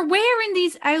 they're wearing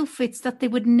these outfits that they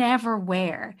would never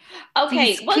wear.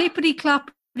 Okay, these clippity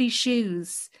cloppity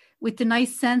shoes with the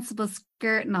nice sensible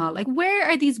skirt and all. Like, where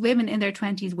are these women in their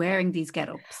 20s wearing these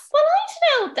get-ups? Well, I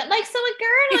don't know. That, like, so a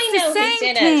girl I know who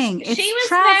did it. It's she was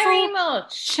travel, very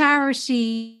much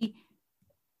charity.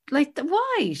 Like,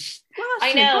 why?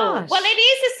 I know. Gosh. Well, it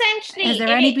is essentially. Has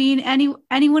there been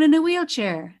anyone in a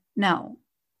wheelchair? No.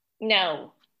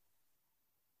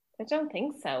 I don't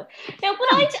think so. No, but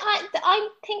I'm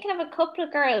thinking of a couple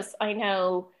of girls I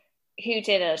know who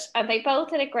did it, and they both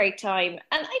had a great time. And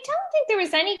I don't think there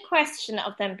was any question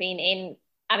of them being in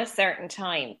at a certain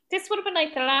time. This would have been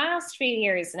like the last few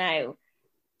years now.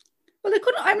 Well, they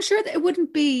couldn't. I'm sure that it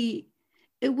wouldn't be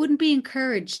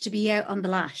encouraged to be out on the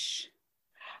lash.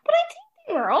 But I think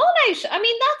they were all out. I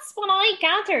mean, that's what I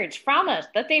gathered from it,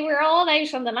 that they were all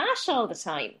out on the lash all the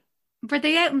time. Were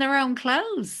they out in their own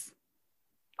clothes?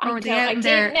 Or were they out in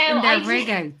their rig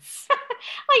outs?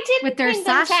 I didn't with their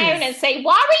sashes down and say,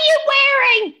 what are you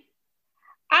wearing?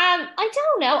 I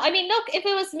don't know. I mean, look, if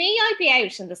it was me, I'd be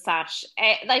out in the sash.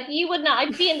 Like you would not.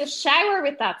 I'd be in the shower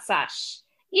with that sash.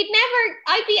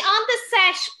 I'd be on the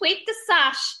sash with the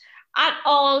sash at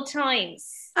all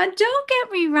times. And don't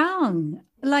get me wrong.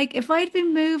 Like, if I'd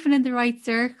been moving in the right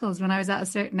circles when I was at a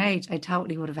certain age, I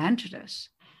totally would have entered it.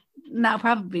 No,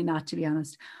 probably not, to be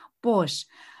honest. But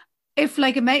if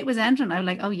like a mate was entering, I'm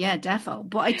like, oh yeah, defo.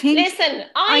 But I think, listen,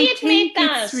 I admit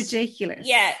that it's ridiculous.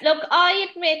 Yeah, look, I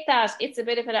admit that it's a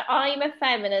bit of I'm a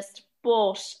feminist,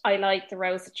 but I like the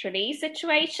Rose of Tralee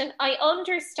situation. I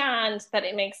understand that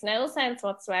it makes no sense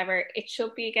whatsoever. It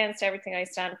should be against everything I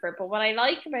stand for. But what I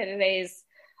like about it is,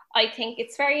 I think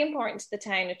it's very important to the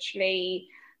town of Tralee.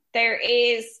 There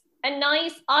is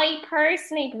I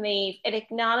personally believe it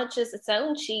acknowledges its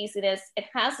own cheesiness. It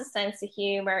has a sense of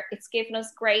humour. It's given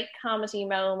us great comedy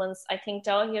moments. I think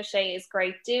Dáithí O'Shea is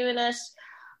great doing it.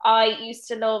 I used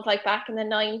to love, like, back in the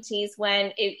 90s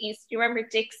when you remember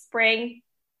Dick Spring?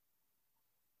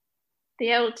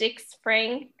 The old Dick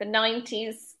Spring, the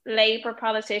 90s Labour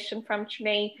politician from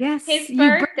Tralee. Yes, his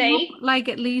birthday, like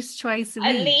at least twice a week.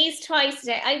 At least twice a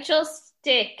day.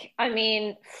 Dick. I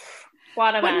mean,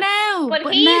 what a man.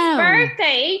 But his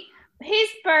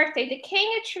birthday, the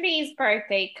King of Tralee's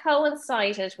birthday,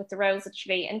 coincided with the Rose of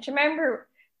Tralee. And do you remember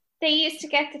they used to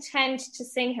get the tent to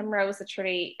sing him Rose of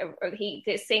Tralee, or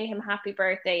they sing him Happy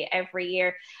Birthday every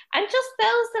year. And just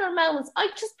those little moments,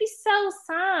 I'd just be so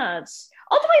sad.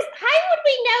 Otherwise, how would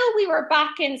we know we were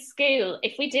back in school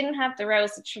if we didn't have the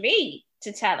Rose of Tralee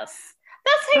to tell us?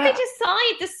 That's how they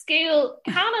decide the school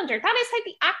calendar. That is how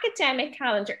the academic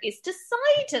calendar is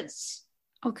decided.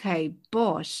 Okay,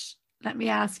 but let me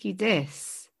ask you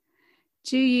this.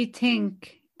 Do you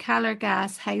think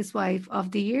Calergas Housewife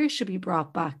of the Year should be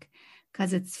brought back?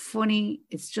 Because it's funny,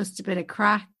 it's just a bit of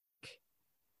crack.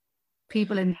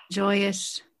 People enjoy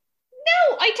it.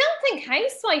 No, I don't think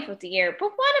Housewife of the Year,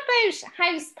 but what about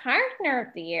House Partner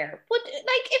of the Year? But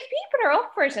like, if people are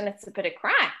up for it and it's a bit of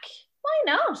crack, why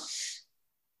not?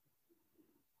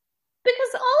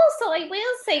 Because also, I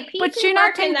will say, people But do you not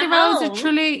work in think the the Rose home. of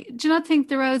Tralee? Do you not think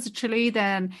the Rose of Tralee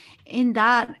then in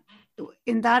that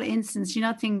instance? Do you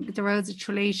not think the Rose of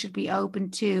Tralee should be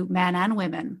open to men and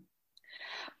women?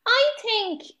 I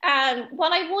think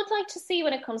what I would like to see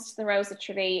when it comes to the Rose of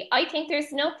Tralee, I think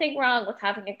there's nothing wrong with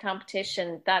having a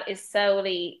competition that is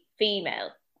solely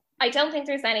female. I don't think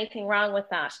there's anything wrong with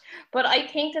that. But I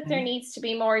think that there needs to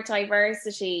be more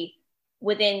diversity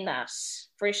within that,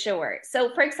 for sure.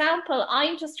 So, for example,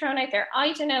 I'm just throwing out there,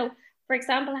 I don't know, for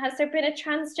example, has there been a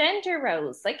transgender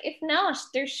Rose? Like, if not,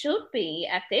 there should be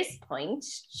at this point,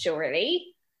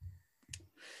 surely.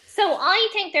 So I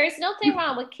think there's nothing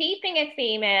wrong with keeping it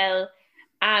female,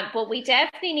 but we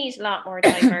definitely need a lot more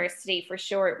diversity for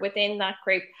sure within that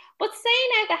group. But say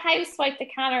now the housewife, the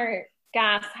Canner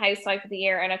Gas Housewife of the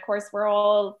Year, and of course we're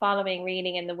all following,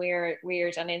 reading in the weird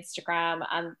on Instagram,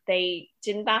 and they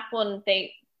didn't that one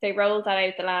they rolled that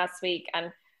out the last week,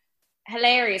 and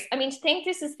hilarious. I mean, to think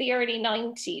this is the early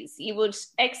 90s, you would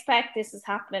expect this is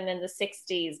happening in the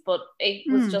 60s, but it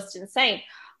was just insane.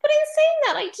 But in saying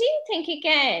that, I do think,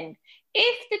 again,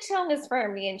 if the tongue is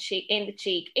firmly in the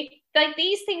cheek, like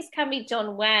these things can be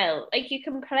done well. Like you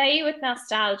can play with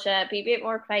nostalgia, be a bit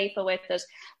more playful with it.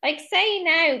 Like say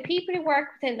now, people who work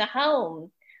within the home,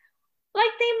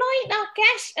 like they might not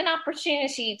get an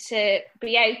opportunity to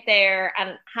be out there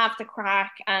and have the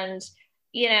crack and,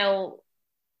 you know,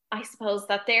 I suppose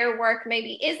that their work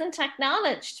maybe isn't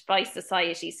acknowledged by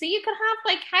society. So you can have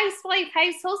like housewife,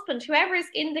 house husband, whoever's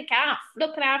in the gaff,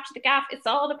 looking after the gaff. It's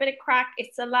all a bit of crack.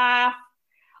 It's a laugh.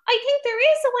 I think there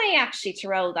is a way actually to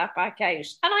roll that back out.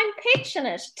 And I'm pitching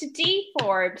it to D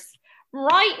Forbes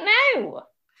right now.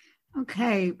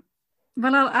 Okay.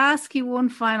 Well, I'll ask you one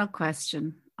final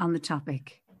question on the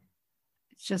topic.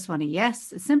 It's just one a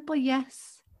simple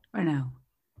yes or no.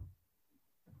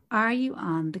 Are you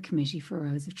on the committee for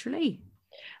Rose of Tralee?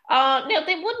 No,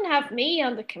 they wouldn't have me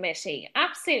on the committee.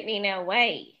 Absolutely no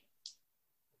way.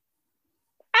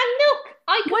 And look,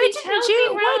 I could be totally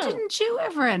wrong. Why didn't you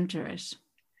ever enter it?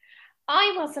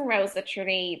 I wasn't Rose of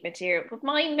Tralee material, with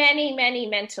my many, many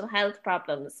mental health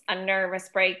problems and nervous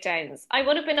breakdowns. I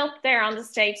would have been up there on the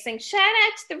stage saying, shout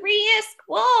out to the Ria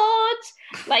squad.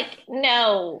 Like,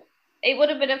 no. It would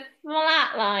have been a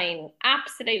flat line.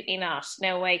 Absolutely not.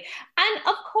 No way. And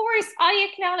of course, I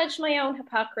acknowledge my own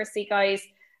hypocrisy, guys,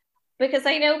 because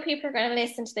I know people are going to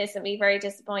listen to this and be very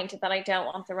disappointed that I don't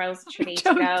want the Rose of Tralee to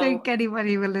go. I don't think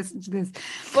anybody will listen to this.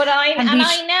 But I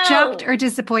know. Shocked or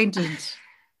disappointed.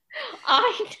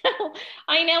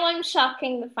 I know I'm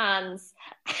shocking the fans.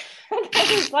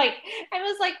 I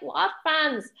was like, what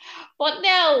fans? But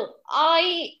no,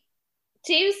 I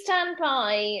do stand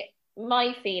by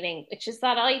my feeling, which is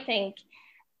that I think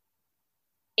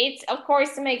it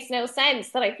makes no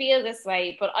sense that I feel this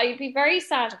way, but I'd be very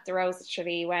sad if the Rose of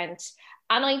Tralee went.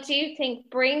 And I do think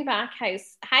bring back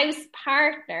House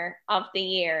Partner of the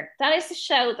Year. That is a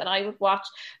show that I would watch,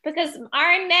 because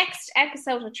our next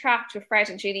episode of Trapped with Fred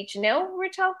and Julie, do you know what we're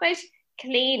talking about?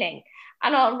 Cleaning.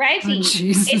 And already it's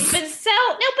been so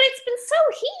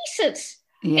heated.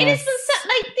 Yes. It has been so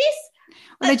like this.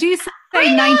 Well, I do say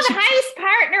bring on House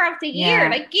Partner of the Year.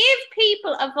 Like, give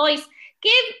people a voice.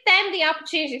 Give them the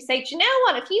opportunity to say, do you know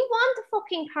what? If you want the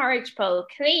fucking porridge bowl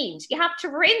cleaned, you have to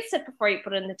rinse it before you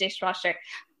put it in the dishwasher.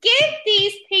 Give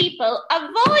these people a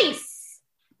voice.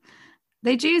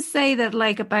 They do say that,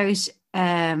 like, about,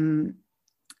 the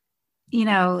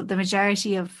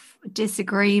majority of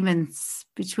disagreements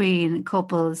between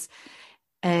couples,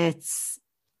 it's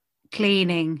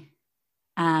cleaning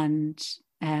and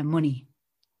money.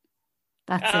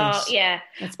 That's it. Oh, yeah.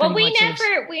 Well, we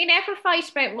never fight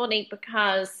about money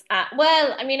because, I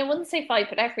wouldn't say fight,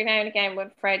 but every now and again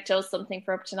when Fred does something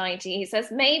for up to 90, he says,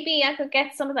 maybe I could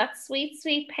get some of that sweet,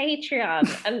 sweet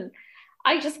Patreon. And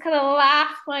I just kind of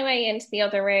laugh my way into the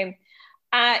other room.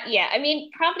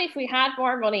 Probably if we had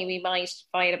more money, we might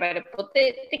fight about it. But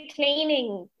the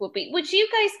cleaning would you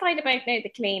guys fight about now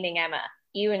the cleaning, Emma?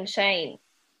 You and Shane?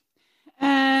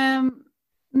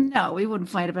 No, we wouldn't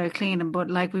fight about cleaning, but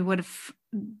like we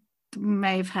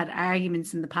may have had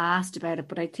arguments in the past about it.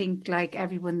 But I think like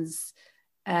everyone's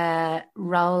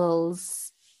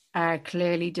roles are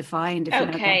clearly defined. If you know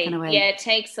that kind of way. Yeah, it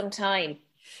takes some time.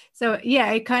 So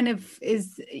yeah, it kind of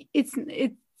is. It's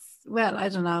well, I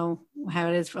don't know how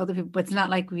it is for other people, but it's not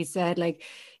like we said like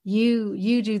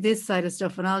you do this side of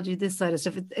stuff and I'll do this side of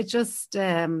stuff. It just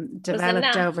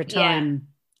developed over time.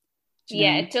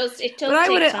 Yeah, it does. But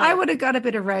I would have got a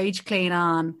bit of rage clean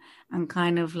on and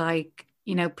kind of like,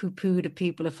 poo-poo to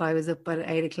people if I was up at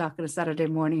 8:00 on a Saturday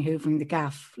morning hoovering the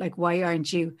gaff. Like, why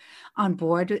aren't you on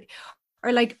board?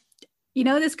 Or like, you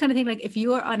know, this kind of thing, like if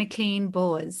you're on a clean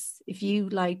buzz, if you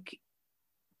like,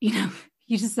 you know,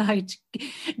 you decide to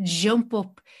jump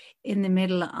up in the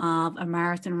middle of a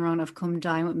marathon run of Come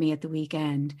Dine With Me at the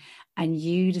weekend and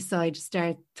you decide to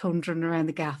start thundering around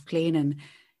the gaff cleaning,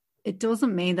 it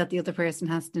doesn't mean that the other person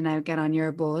has to now get on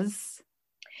your buzz.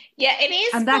 Yeah, it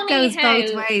is. And that goes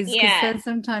both ways, because yeah. then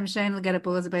sometimes Shane will get a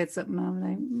buzz about something and I'm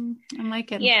like, I might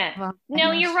get yeah.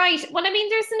 No, you're right. Well, I mean,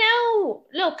 there's no,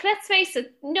 look, let's face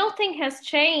it, nothing has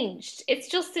changed. It's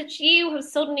just that you have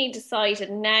suddenly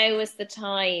decided now is the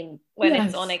time when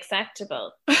it's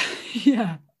unacceptable.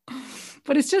 Yeah.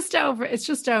 But it's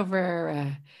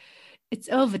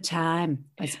over time,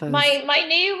 I suppose. My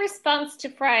new response to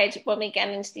Fred when we get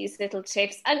into these little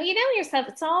tips, and you know yourself,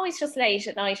 it's always just late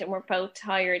at night and we're both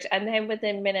tired, and then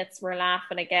within minutes we're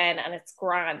laughing again and it's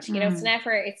grand. You know, it's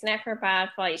never a bad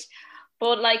fight.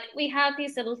 But like, we have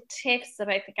these little tips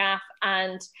about the gaff,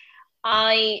 and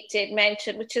I did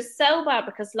mention, which is so bad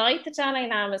because like the Dalai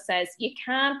Lama says, you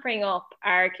can't bring up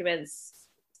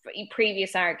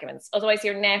previous arguments, otherwise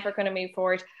you're never going to move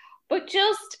forward. But it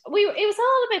was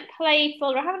all a bit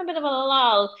playful. We're having a bit of a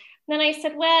lull. And then I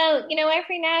said, well, you know,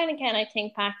 every now and again I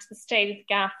think back to the state of the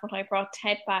gaff when I brought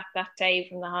Ted back that day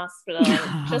from the hospital, and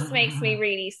it just makes me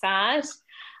really sad.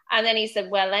 And then he said,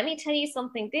 well, let me tell you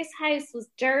something. This house was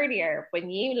dirtier when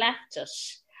you left it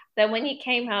than when you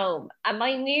came home. And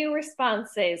my new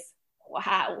response is,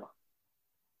 wow.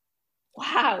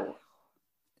 Wow.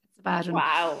 It's a bad one.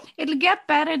 Wow. It'll get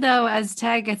better, though, as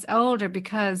Ted gets older,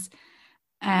 because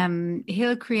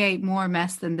he'll create more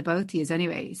mess than the both of you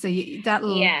anyway. So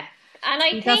that'll and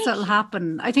I think that's what'll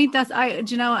happen. I think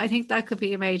I think that could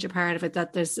be a major part of it.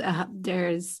 That there's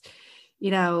you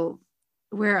know,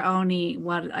 we're only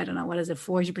what is it,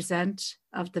 40%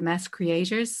 of the mess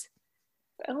creators.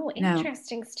 Oh,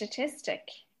 interesting statistic.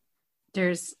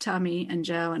 There's Tommy and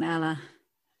Joe and Ella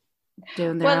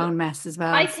doing their own mess as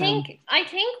well. I think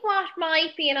what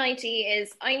might be an idea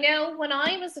is, I know when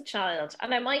I was a child,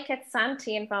 and I might get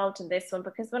Santi involved in this one,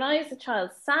 because when I was a child,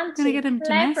 Santi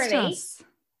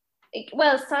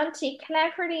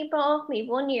cleverly bought me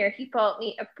one year. He bought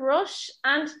me a brush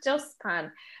and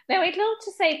dustpan. Now, I'd love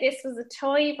to say this was a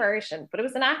toy version, but it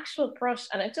was an actual brush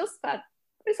and a dustpan.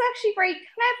 It was actually very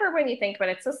clever when you think about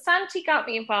it. So Santi got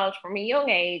me involved from a young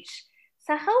age.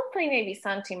 So hopefully maybe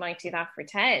Santi might do that for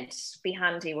Ted. Be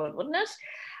handy, wouldn't it?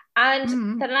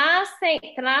 And the last thing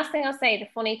I'll say, the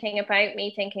funny thing about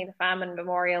me thinking the famine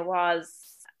memorial was,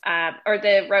 or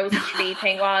the rose tree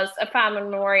thing was a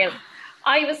famine memorial.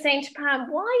 I was saying to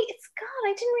Pam, why? It's God,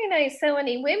 I didn't realise so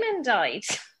many women died.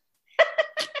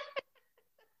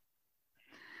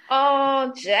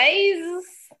 Oh, Jesus.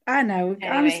 I know.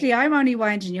 Anyway. Honestly, I'm only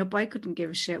winding you up. I couldn't give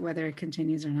a shit whether it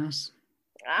continues or not.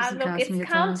 Look, it's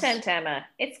content, Emma.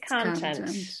 It's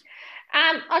content.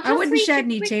 I wouldn't shed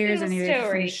any tears anyway if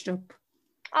it finished up.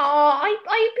 Oh,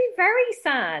 I'd be very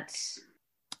sad.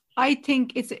 I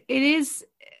think it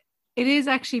is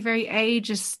actually very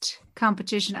ageist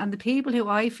competition, and the people who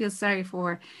I feel sorry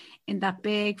for in that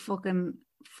big fucking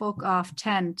fuck off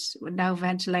tent with no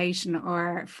ventilation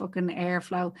or fucking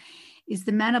airflow is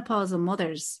the menopausal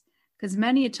mothers. Because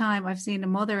many a time I've seen a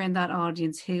mother in that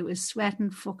audience who is sweating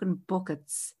fucking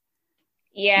buckets.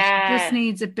 Yeah. She just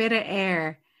needs a bit of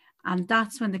air. And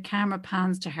that's when the camera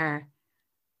pans to her.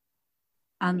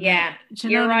 And yeah, do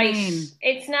you know what I mean?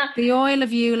 It's not. The oil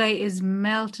of Ulay is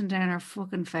melting down her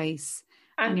fucking face.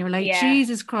 And you're like,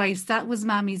 Jesus Christ, that was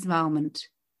Mammy's moment.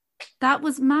 That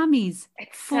was Mammy's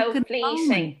fucking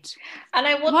moment. And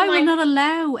I wouldn't I will not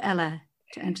allow Ella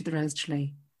to enter the rose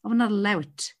tree. I will not allow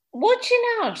it. Would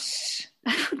you not?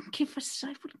 I wouldn't give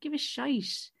a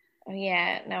shite. Oh,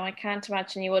 yeah, no, I can't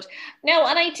imagine you would. No,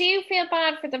 and I do feel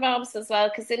bad for the moms as well,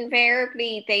 because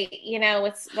invariably they, you know,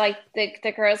 it's like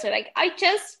the girls are like, I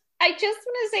just want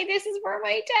to say this is for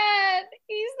my dad.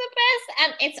 He's the best.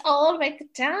 And it's all about the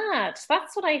dad.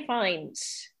 That's what I find.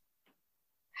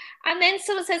 And then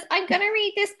someone says, I'm going to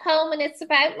read this poem and it's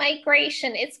about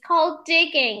migration. It's called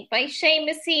Digging by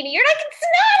Seamus Heaney. You're like, it's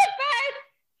not about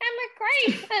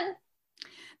immigration.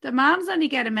 The moms only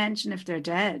get a mention if they're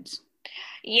dead.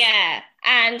 Yeah,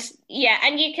 and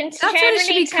you can. That's what it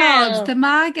should be called. The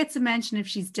ma gets a mention if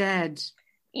she's dead.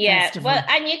 Yeah, well,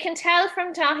 and you can tell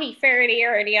from Daithí fairly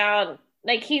early on.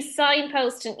 Like, he's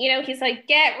signposting. You know, he's like,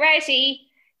 "Get ready,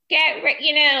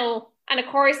 you know." And of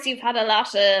course, you've had a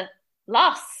lot of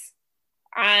loss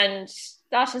and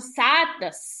a lot of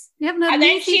sadness. You haven't had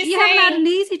an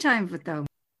easy time with it, though.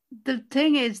 The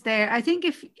thing is, I think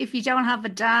if you don't have a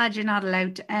dad, you're not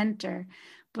allowed to enter.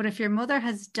 But if your mother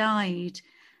has died,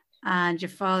 and your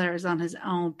father is on his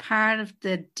own. Part of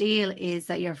the deal is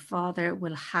that your father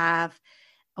will have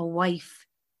a wife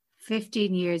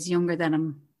 15 years younger than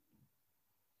him,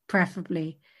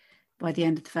 preferably by the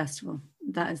end of the festival.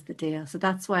 That is the deal. So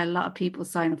that's why a lot of people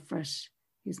sign up for it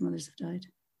whose mothers have died.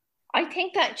 I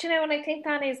think that, and I think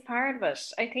that is part of it.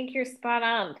 I think you're spot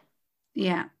on.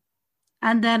 Yeah.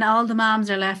 And then all the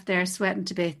moms are left there sweating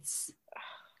to bits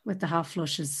with the hot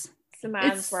flushes. It's a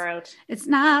man's world. It's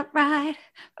not right,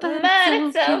 but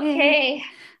it's okay.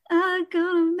 I'm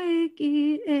gonna make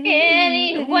it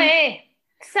anyway.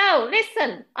 So,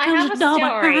 listen, I have a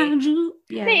story.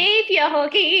 Yeah. Leave your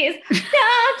huggies.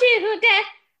 Don't you dare.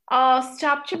 Oh,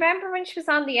 stop. Do you remember when she was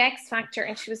on the X Factor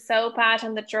and she was so bad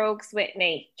on the drugs,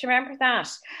 Whitney? Do you remember that?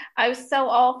 I was so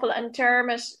awful. And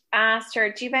Dermot asked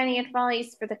her, do you have any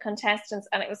advice for the contestants?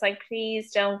 And it was like,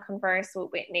 please don't converse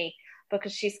with Whitney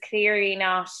because she's clearly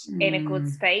not in a good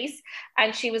space.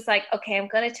 And she was like, okay, I'm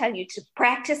going to tell you to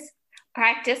practice.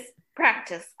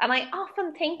 And I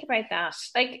often think about that.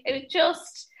 Like, it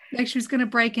just... Like she was going to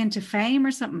break into fame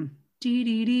or something.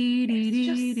 Dermot,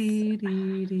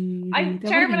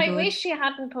 I wish she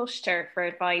hadn't pushed her for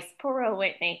advice. Poor old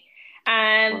Whitney.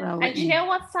 And you know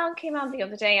what song came on the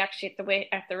other day, actually,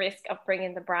 at the risk of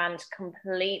bringing the brand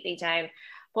completely down.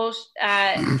 But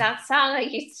that song I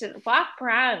used to... What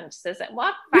brand? Says it?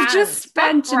 What brand? We just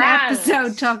spent an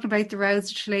episode talking about the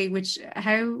Rose Tree, which...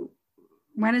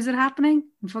 When is it happening?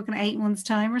 In fucking 8 months'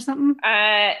 time or something?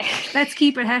 Let's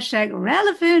keep it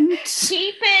 #relevant.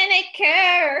 Keeping it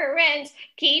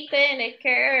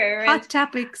current. Hot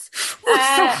topics. Oh,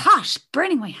 it's so hot.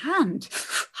 Burning my hand.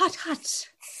 Hot.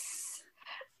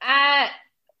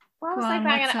 What was I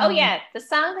banging on? Oh, yeah. The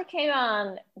song that came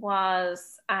on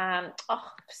was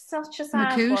such a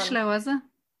sad Macushla, was it?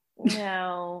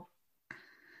 No.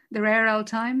 The Rare Old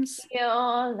Times.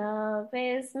 Your love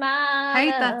is my hate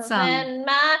that song.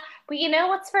 But you know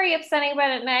what's very upsetting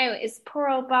about it now is poor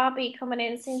old Bobby coming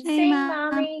in saying, sing,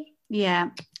 mommy.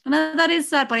 Yeah. No, that is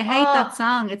sad, but I hate that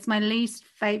song. It's my least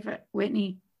favourite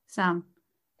Whitney song.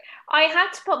 I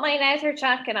had to put my leather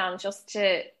jacket on just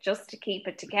to keep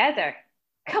it together.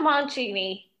 Come on,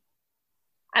 Jeannie.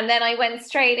 And then I went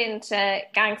straight into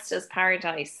Gangsta's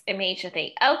Paradise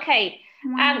immediately. Okay. So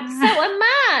a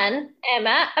man,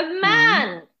 Emma,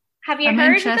 have you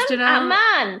heard of them? A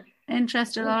man.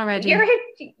 Interested already.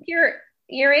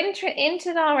 You're into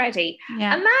it already.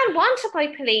 Yeah. A man wanted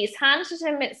by police handed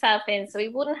himself in so he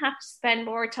wouldn't have to spend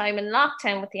more time in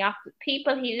lockdown with the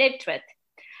people he lived with.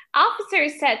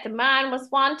 Officers said the man was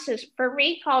wanted for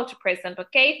recall to prison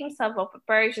but gave himself up at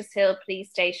Burgess Hill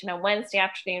police station on Wednesday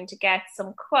afternoon to get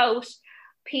some, quote,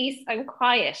 peace and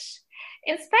quiet.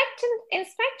 Inspector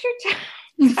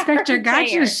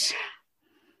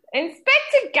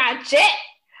Gadget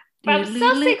from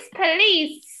Sussex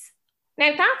Police.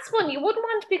 Now that's one you wouldn't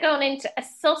want to be going into a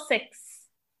Sussex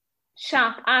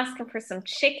shop asking for some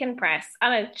chicken breast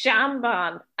and a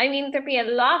jambon. I mean, there'd be a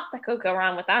lot that could go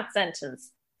wrong with that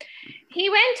sentence. He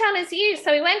went and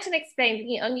explained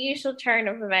the unusual turn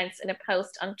of events in a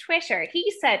post on Twitter.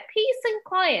 He said, peace and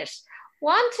quiet.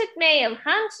 Wanted male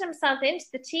handed himself into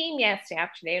the team yesterday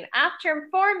afternoon after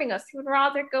informing us he would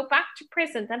rather go back to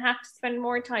prison than have to spend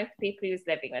more time with the people he was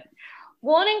living with.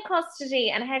 One in custody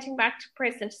and heading back to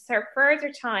prison to serve further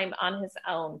time on his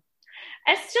own.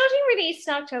 A study released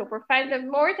in October found that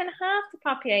more than half the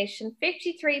population,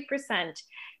 53%,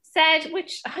 said,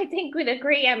 which I think we'd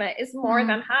agree, Emma, is more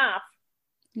than half.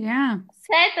 Yeah.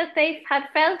 Said that they had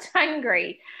felt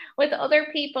angry with other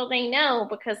people they know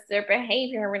because of their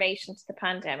behaviour in relation to the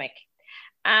pandemic.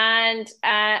 And,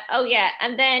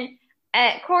 and then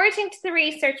according to the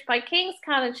research by King's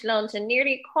College London,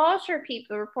 nearly a quarter of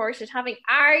people reported having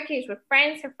argued with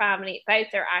friends or family about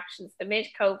their actions amid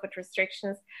COVID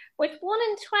restrictions, with 1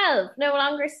 in 12 no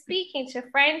longer speaking to a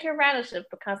friend or relative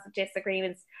because of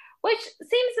disagreements, which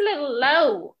seems a little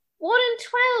low. 1 in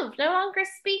 12 no longer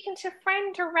speaking to a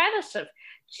friend or relative.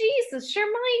 Jesus,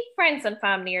 sure, my friends and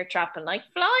family are dropping like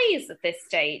flies at this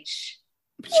stage.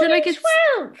 But sure, like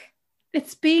 12.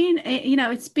 It's been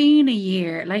a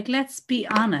year. Like, let's be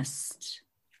honest.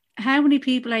 How many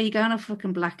people are you going to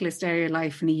fucking blacklist out of your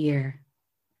life in a year?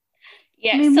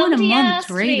 Yeah, I mean, one a month,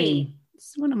 really.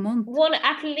 It's one a month.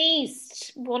 At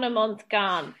least one a month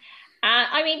gone.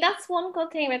 I mean, that's one good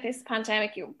thing about this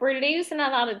pandemic. We're losing a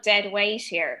lot of dead weight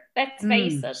here. Let's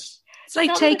face it. It's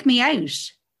like Take Me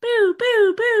Out. Boo,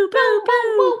 boo, boo, boo,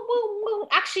 boo.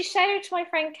 Actually, shout out to my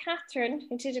friend Catherine,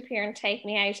 who did appear and Take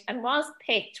Me Out and was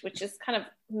picked, which is kind of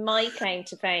my claim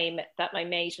to fame, that my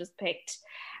mate was picked.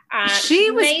 She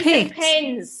was picked.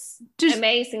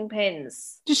 Amazing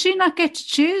pins. Does she not get to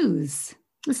choose?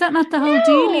 Was that not the whole No,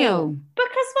 dealio? because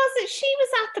was it she was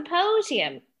at the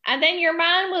podium and then your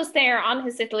man was there on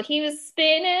his little, he was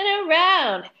spinning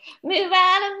around, move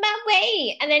out of my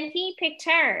way, and then he picked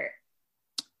her.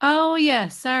 Oh, yeah,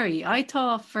 sorry. I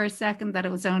thought for a second that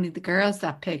it was only the girls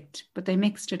that picked, but they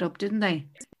mixed it up, didn't they?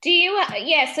 Do you?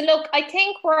 Yeah, so look, I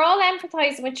think we're all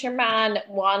empathizing with your man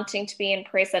wanting to be in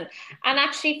prison. And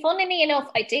actually, funnily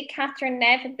enough, I did Catherine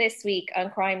Nevin this week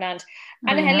on Crimeland. Oh,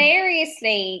 And yeah.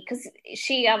 hilariously, because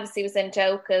she obviously was in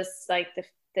Doka's, like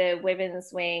the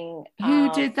women's wing. Who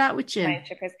of did that with you? Crime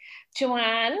Trippers.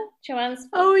 Joanne's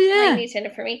Oh, yeah. tiny dinner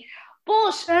for me.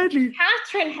 But Sadly.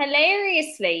 Catherine,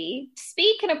 hilariously,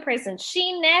 speaking of prison,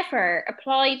 she never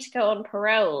applied to go on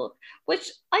parole, which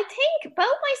I think both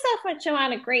myself and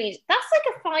Joanne agreed. That's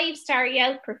like a 5-star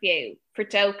Yelp review for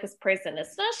Doka's prison,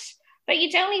 isn't it? That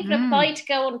you don't even apply to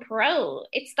go on parole.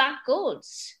 It's that good.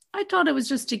 I thought it was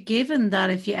just a given that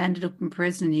if you ended up in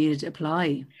prison, you'd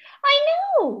apply. I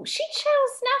know. She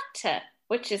chose not to,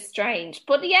 which is strange.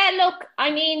 But yeah, look,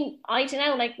 I mean, I don't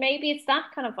know, like maybe it's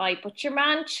that kind of vibe. But your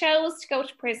man chose to go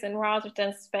to prison rather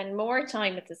than spend more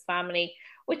time with his family,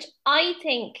 which I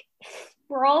think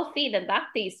we're all feeling that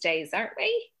these days, aren't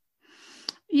we?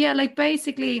 Yeah, like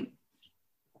basically,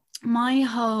 my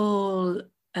whole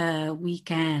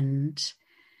weekend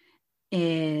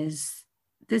is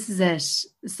this is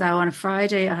it. So on a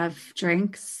Friday, I have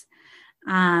drinks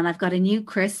and I've got a new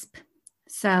crisp.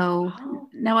 So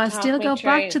now I'll still go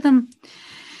back to them.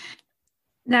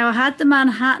 Now I had the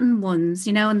Manhattan ones,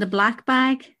 you know, in the black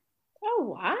bag.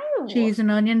 Oh, wow. Cheese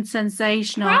and onion,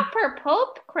 sensational. Proper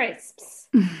pub crisps.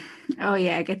 Oh,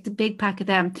 yeah, I get the big pack of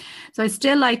them. So I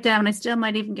still like them and I still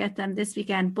might even get them this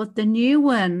weekend. But the new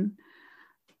one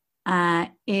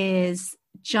is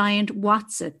giant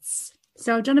Wotsits.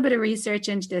 So I've done a bit of research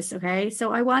into this, okay?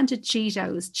 So I wanted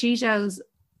Cheetos. Cheetos,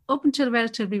 up until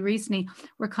relatively recently,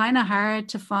 were kind of hard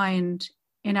to find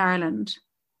in Ireland.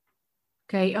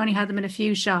 Okay, only had them in a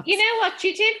few shops. You know what?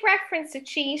 You did reference a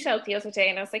Cheeto the other day,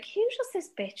 and I was like, who does this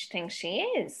bitch think she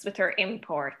is with her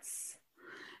imports?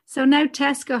 So now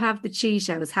Tesco have the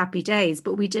Cheetos, happy days,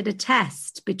 but we did a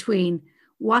test between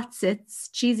Wotsits,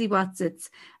 cheesy Wotsits,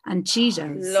 and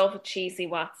Cheetos. Love a cheesy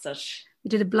Wotsit. We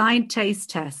did a blind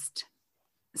taste test.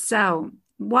 So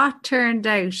what turned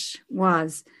out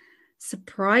was,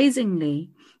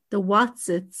 surprisingly, the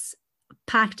Wotsits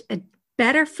packed a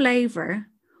better flavour,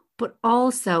 but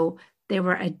also they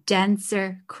were a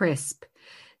denser crisp.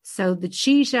 So the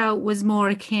Cheeto was more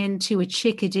akin to a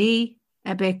chickadee,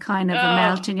 a bit kind of a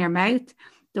melt in your mouth.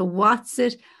 The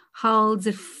Wotsit holds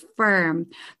it firm.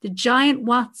 The giant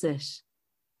Wotsit,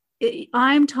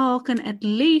 I'm talking at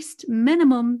least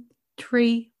minimum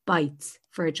 3 bites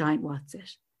for a giant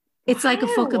Wotsit. It's like a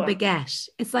fucking baguette.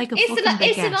 It's like a fucking baguette.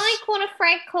 Is it like one of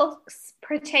Fred Cook's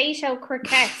potato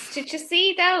croquettes? Did you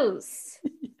see those?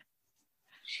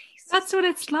 That's what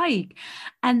it's like.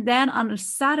 And then on a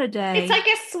Saturday... It's like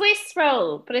a Swiss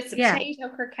roll, but it's a potato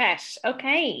croquette.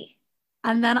 Okay.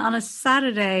 And then on a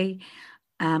Saturday,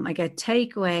 I get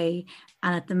takeaway.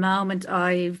 And at the moment,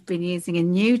 I've been using a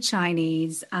new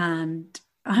Chinese. And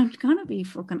I'm going to be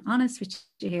fucking honest with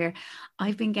you here.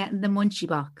 I've been getting the Munchie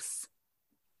Box.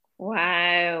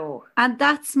 Wow. And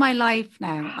that's my life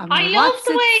now. I love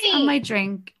the way... And my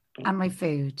drink and my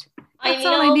food. That's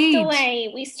all I need. The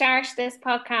way we started this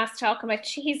podcast talking about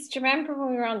cheese. Do you remember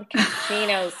when we were on the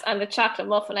cappuccinos and the chocolate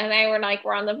muffin? And now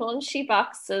we're on the Munchie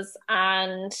Boxes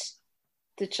and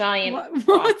the giant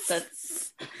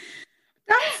Wotsits.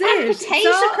 That's and it.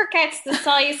 Potato croquettes the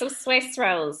size of Swiss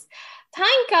rolls.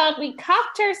 Thank God we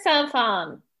cocked ourselves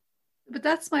on. But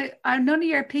that's none of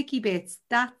your picky bits.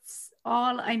 That's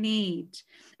all I need.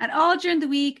 And all during the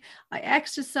week, I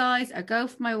exercise, I go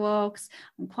for my walks,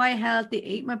 I'm quite healthy,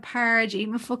 eat my porridge, eat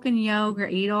my fucking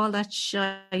yogurt, eat all that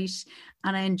shit,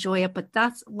 and I enjoy it. But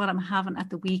that's what I'm having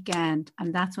at the weekend,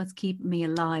 and that's what's keeping me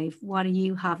alive. What are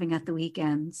you having at the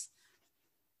weekends?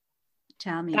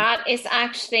 Tell me. That is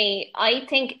actually, I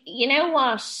think, you know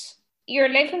what? You're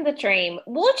living the dream.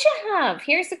 Would you have,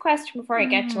 here's the question before I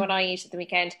get to what I eat at the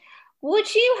weekend.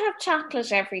 Would you have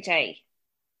chocolate every day?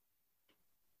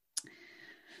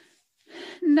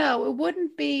 No, it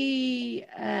wouldn't be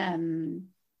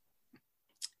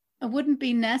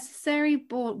necessary,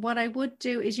 but what I would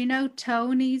do is, you know,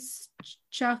 Tony's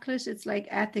chocolate, it's like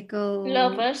ethical.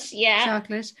 Love it, yeah.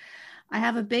 Chocolate. I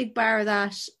have a big bar of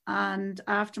that, and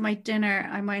after my dinner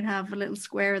I might have a little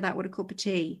square of that with a cup of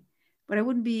tea. But I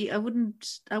wouldn't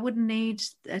need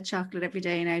a chocolate every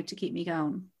day now to keep me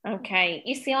going. Okay.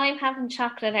 You see, I'm having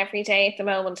chocolate every day at the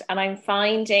moment, and I'm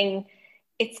finding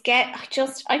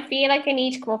I feel like I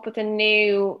need to come up with a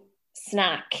new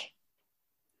snack.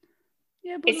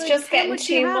 Yeah, but It's like, just how getting much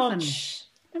are you too having? much.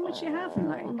 How much are you having?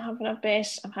 Like, I'm having a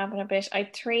bit. I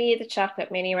had 3 of the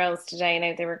chocolate mini rolls today.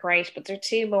 Now they were great, but they're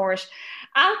too much.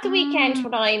 At the weekend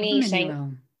when I'm love a mini eating,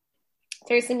 roll.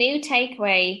 there's a new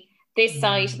takeaway this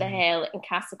side of the hill in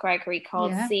Castle Gregory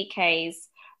called Yeah. CK's.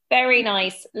 Very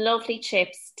nice, lovely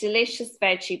chips, delicious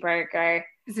veggie burger.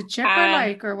 Is it chipper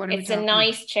like, or what are we It's a talking?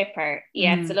 nice chipper.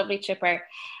 Yeah, it's a lovely chipper.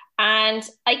 And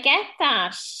I get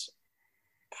that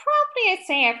probably I'd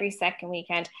say every second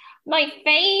weekend. My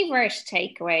favourite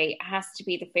takeaway has to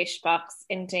be the fish box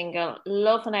in Dingle.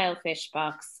 Love an old fish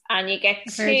box. And you get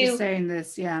I've heard you two, saying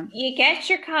this, yeah. you get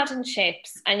your cod and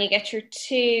chips and you get your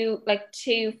two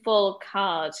full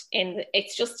cod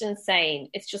it's just insane.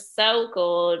 It's just so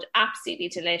good, absolutely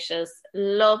delicious.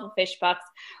 Love a fish box.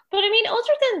 But I mean,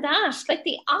 other than that, like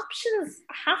the options,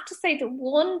 I have to say the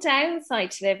one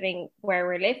downside to living where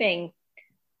we're living,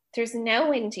 there's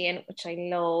no Indian, which I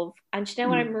love. And you know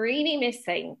what I'm really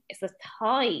missing is a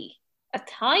Thai. A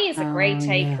Thai is a great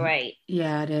takeaway.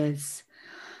 Yeah, it is.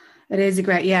 It is a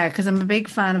great, yeah, because I'm a big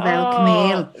fan of El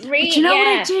Camille. Really, but you know what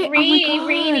I did?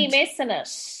 Really missing it.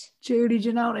 Judy, do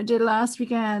you know what I did last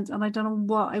weekend? And I don't know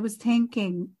what I was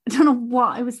thinking.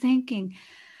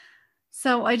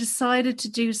 So I decided to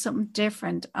do something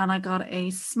different and I got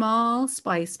a small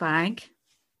spice bag.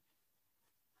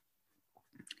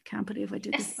 I can't believe I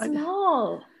did this.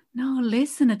 Small? No,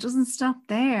 listen, it doesn't stop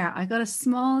there. I got a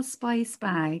small spice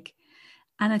bag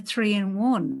and a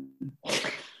 3-in-1.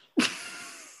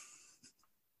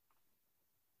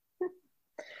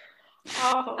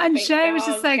 And Shay was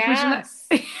just like,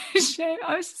 Shay,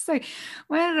 I was just like,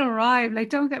 when it arrived, like,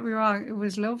 don't get me wrong, it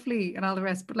was lovely and all the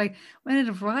rest, but like when it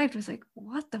arrived, I was like,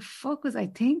 what the fuck was I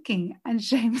thinking? And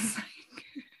Shay was like,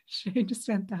 Shay just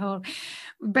spent the whole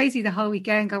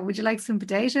weekend going, would you like some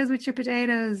potatoes with your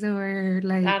potatoes? Or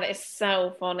like, that is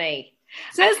so funny.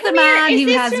 Says the man who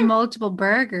has multiple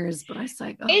burgers, but I was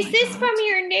like, is this from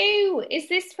your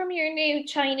new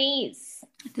Chinese?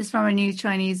 This is from a new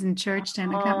Chinese in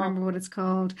Churchtown. I can't remember what it's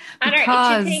called. And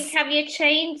have you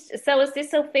changed? So is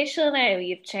this official now?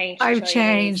 You've changed. I've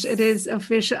changed. It is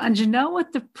official. And you know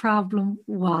what the problem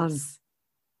was?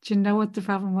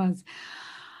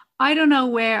 I don't know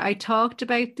where I talked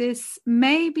about this.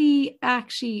 Maybe I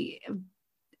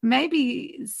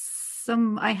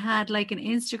had like an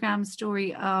Instagram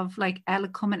story of like Ella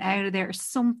coming out of there or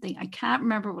something. I can't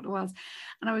remember what it was.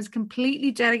 And I was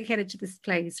completely dedicated to this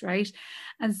place, right?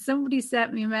 And somebody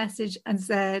sent me a message and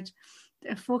said,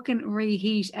 fucking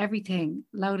reheat everything,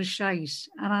 load of shite.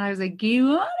 And I was like, get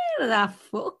on out of that,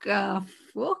 fuck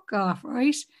off,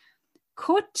 right?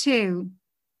 Cut to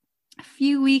a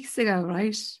few weeks ago,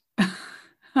 right?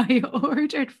 I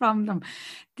ordered from them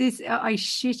this, I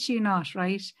shit you not,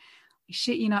 right?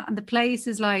 And the place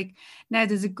is like, now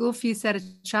there's a good few set of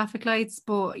traffic lights,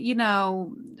 but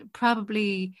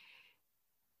probably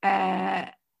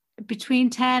between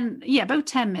about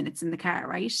 10 minutes in the car,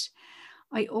 right?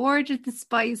 I ordered the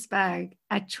spice bag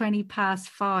at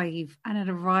 5:20 and it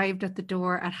arrived at the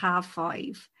door at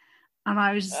 5:30. And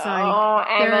I was just like,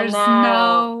 there's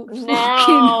no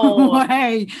fucking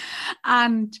way.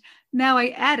 And now I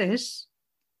edit.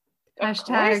 Of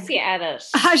course you edit.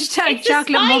 Hashtag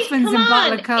chocolate muffins and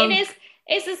bottle of Coke.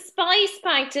 It's a spice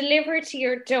bag delivered to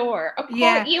your door. Of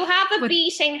course, you have a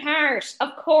beating heart.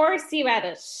 Of course you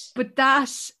edit. But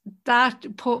that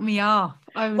put me off.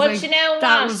 I was like, you know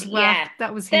that what? was whack.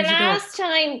 That was the last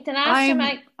time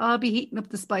I'll be heating up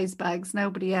the spice bags,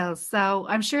 nobody else. So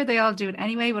I'm sure they all do it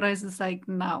anyway, but I was just like,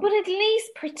 no. But at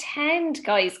least pretend,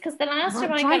 guys, because the last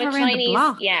time I got a Chinese,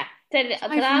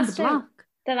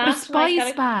 a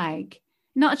spice bag,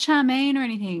 not a chow mein or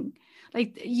anything.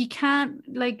 Like you can't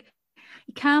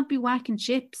be whacking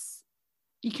chips.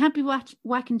 You can't be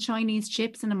whacking Chinese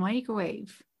chips in a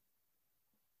microwave.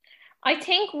 I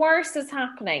think worse is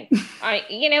happening.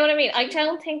 You know what I mean? I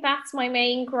don't think that's my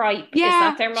main gripe. Yeah, is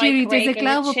that they're Judy, there's a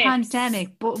global chips.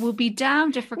 pandemic, but we'll be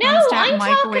damned if we're going to start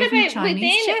microwaving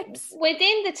Chinese chips.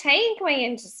 Within the takeaway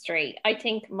industry, I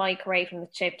think microwaving the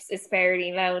chips is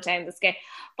fairly low down the scale.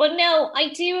 But no, I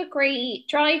do agree.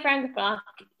 Drive around the block,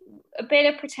 a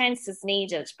bit of pretense is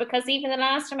needed, because even the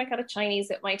last time I got a Chinese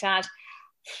with my dad,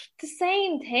 the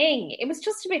same thing. It was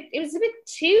a bit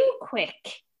too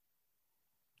quick.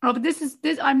 Oh, but this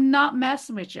I'm not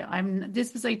messing with you.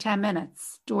 This was like 10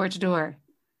 minutes door to door.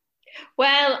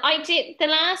 Well, I did. The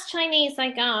last Chinese I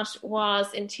got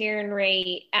was in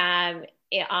Tiernary, on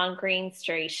Green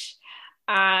Street.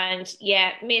 And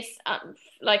yeah, I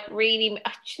really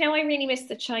miss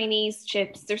the Chinese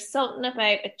chips. There's something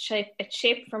about a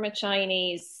chip from a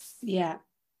Chinese. Yeah.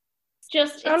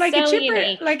 just, Oh, like it's so a chipper,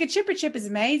 unique. like a chipper chip is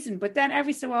amazing, but then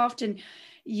every so often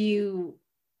you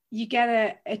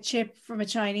get a chip from a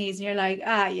Chinese and you're like,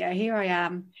 yeah, here I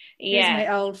am. Here's Yeah.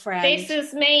 my old friend. This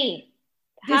is me.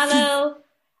 This Hello,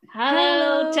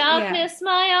 Hello, darkness,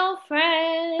 my old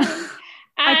friend.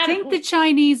 I think the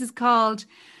Chinese is called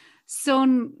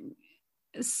Sun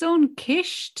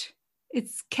Kisht.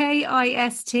 It's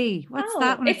KIST. What's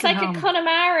that one? It's like a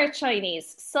Connemara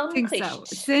Chinese. I think so.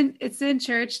 It's in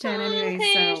Churchtown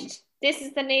anyway. So this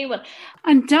is the new one.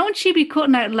 And don't you be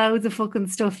cutting out loads of fucking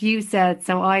stuff you said,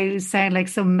 so I sound like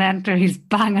some mentor who's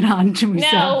banging on to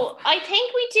myself. No, I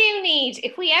think we do need,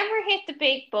 if we ever hit the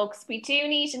big bucks, we do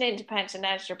need an independent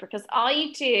editor, because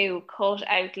I do cut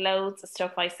out loads of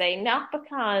stuff I say, not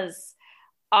because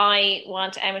I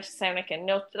want Emma to sound like a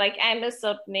nut. Like Emma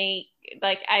suddenly,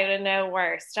 like out of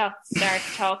nowhere, starts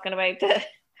talking about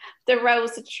the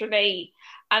Rose of Tralee.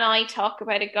 And I talk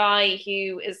about a guy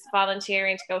who is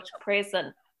volunteering to go to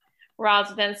prison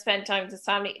rather than spend time with his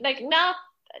family. Like, not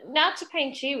to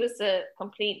paint you as a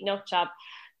complete nut job.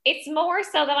 It's more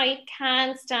so that I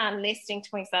can't stand listening to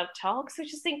myself talk. So I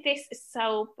just think this is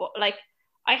so, like,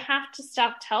 I have to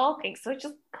stop talking. So I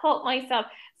just cut myself.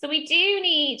 So we do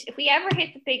need, if we ever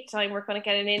hit the big time, we're going to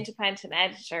get an independent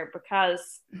editor,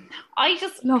 because I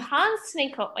just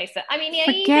constantly cut myself. I mean,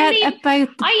 forget about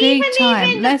the big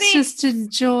time. Let's just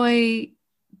enjoy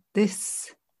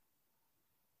this.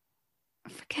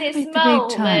 Forget this about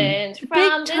the moment. Big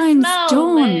time. The big time's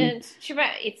done.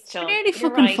 It's done. You're nearly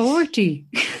fucking 40.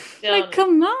 Like,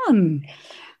 come on.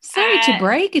 Sorry to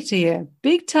break it to you.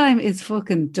 Big time is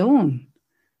fucking done.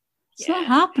 It's not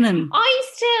happening.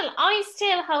 I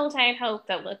still hold out hope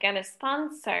that we'll get a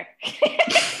sponsor.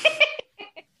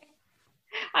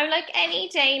 I'm like, any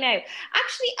day now.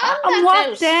 Actually, on that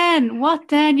note, what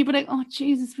then? You'd be like, oh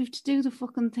Jesus, we have to do the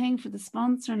fucking thing for the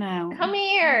sponsor now. Come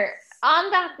here.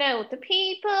 On that note, the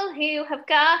people who have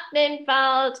gotten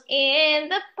involved in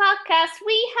the podcast,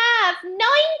 we have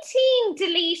 19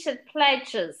 deleted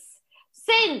pledges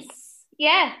since.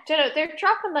 Yeah, they're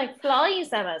dropping like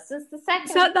flies, Emma, since the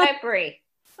 2nd of February.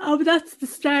 Oh, but that's the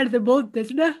start of the month,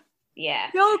 isn't it?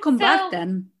 Yeah. They all come back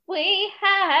then. We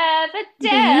have Adele.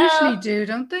 They usually do,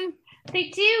 don't they? They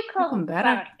do come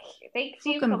back. They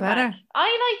do come back.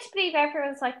 I like to believe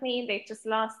everyone's like me and they've just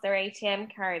lost their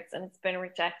ATM cards and it's been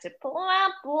rejected. Blah,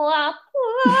 blah,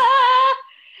 blah.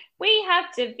 We have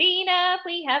Davina,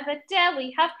 we have Adele,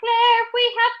 we have Claire,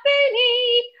 we have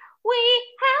Booney, we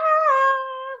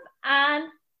have Anne.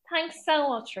 Thanks so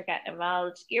much for getting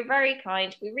involved. You're very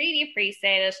kind. We really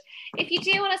appreciate it. If you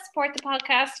do want to support the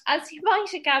podcast, as you might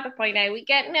have gathered by now, we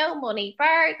get no money,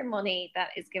 bar the money that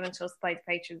is given to us by the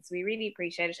patrons. We really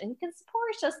appreciate it. And you can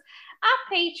support us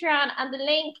at Patreon, and the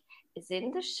link is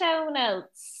in the show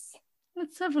notes.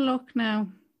 Let's have a look now.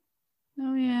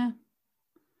 Oh, yeah.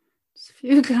 There's a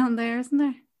few down there, isn't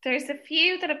there? There's a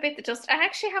few that have bit the dust. I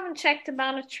actually haven't checked the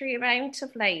monetary amount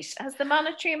of late. Has the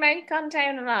monetary amount gone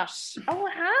down a lot? Oh,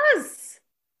 it has.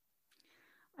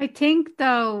 I think,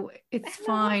 though, it's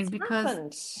fine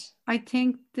because I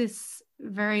think this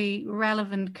very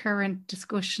relevant current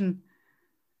discussion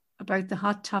about the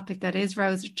hot topic that is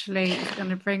Rose of Tralee is going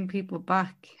to bring people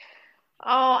back.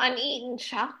 Oh, and eating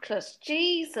chocolate.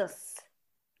 Jesus.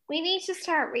 We need to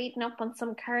start reading up on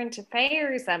some current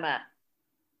affairs, Emma.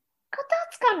 God,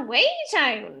 that's gone way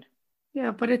down.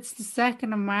 Yeah, but it's the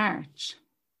 2nd of March.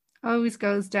 Always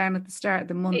goes down at the start of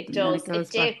the month. It does. Then it goes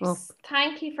dips. Back up.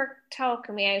 Thank you for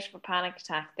talking me out of a panic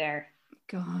attack there.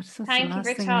 God, thank you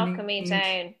for talking me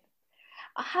down.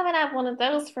 I haven't had one of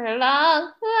those for a long,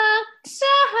 long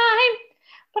time.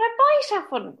 But I might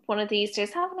have one of these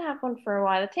days. I haven't had one for a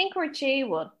while. I think we're due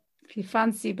one. If you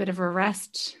fancy a bit of a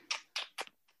rest.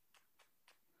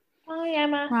 Bye,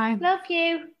 Emma. Right. Love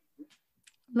you.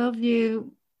 Love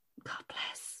you. God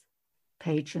bless.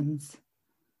 Patrons.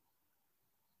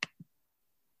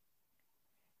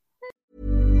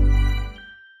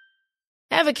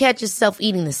 Ever catch yourself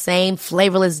eating the same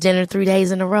flavorless dinner 3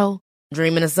 days in a row?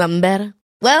 Dreaming of something better?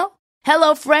 Well,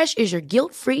 HelloFresh is your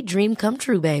guilt-free dream come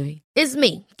true, baby. It's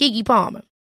me, Keke Palmer.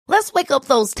 Let's wake up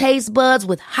those taste buds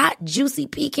with hot, juicy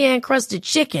pecan-crusted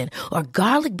chicken or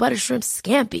garlic butter shrimp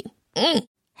scampi.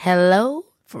 Hello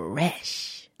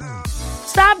Fresh.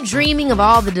 Stop dreaming of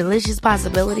all the delicious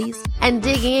possibilities and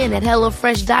dig in at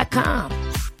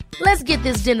HelloFresh.com. Let's get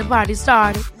this dinner party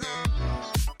started.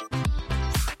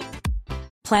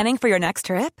 Planning for your next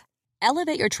trip?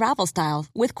 Elevate your travel style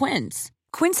with Quince.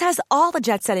 Quince has all the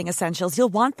jet-setting essentials you'll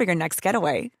want for your next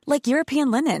getaway, like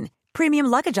European linen, premium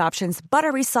luggage options,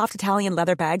 buttery soft Italian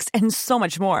leather bags, and so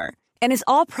much more. And is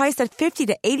all priced at 50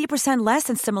 to 80% less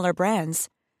than similar brands.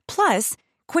 Plus,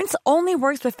 Quince only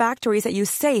works with factories that use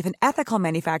safe and ethical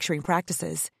manufacturing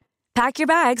practices. Pack your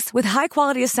bags with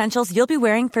high-quality essentials you'll be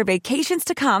wearing for vacations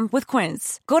to come with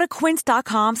Quince. Go to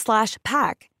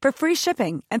quince.com/pack for free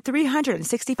shipping and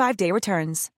 365-day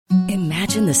returns.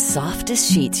 Imagine the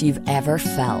softest sheets you've ever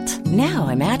felt. Now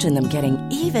imagine them getting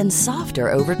even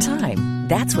softer over time.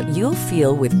 That's what you'll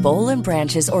feel with Boll &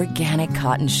 Branch's organic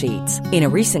cotton sheets. In a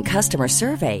recent customer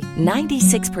survey,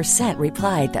 96%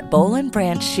 replied that Boll &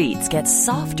 Branch sheets get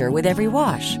softer with every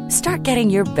wash. Start getting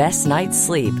your best night's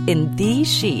sleep in these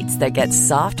sheets that get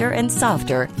softer and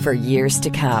softer for years to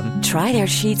come. Try their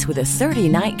sheets with a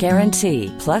 30-night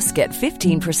guarantee. Plus, get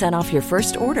 15% off your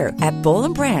first order at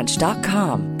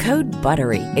bollandbranch.com. Code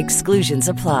BUTTERY. Exclusions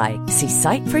apply. See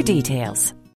site for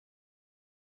details.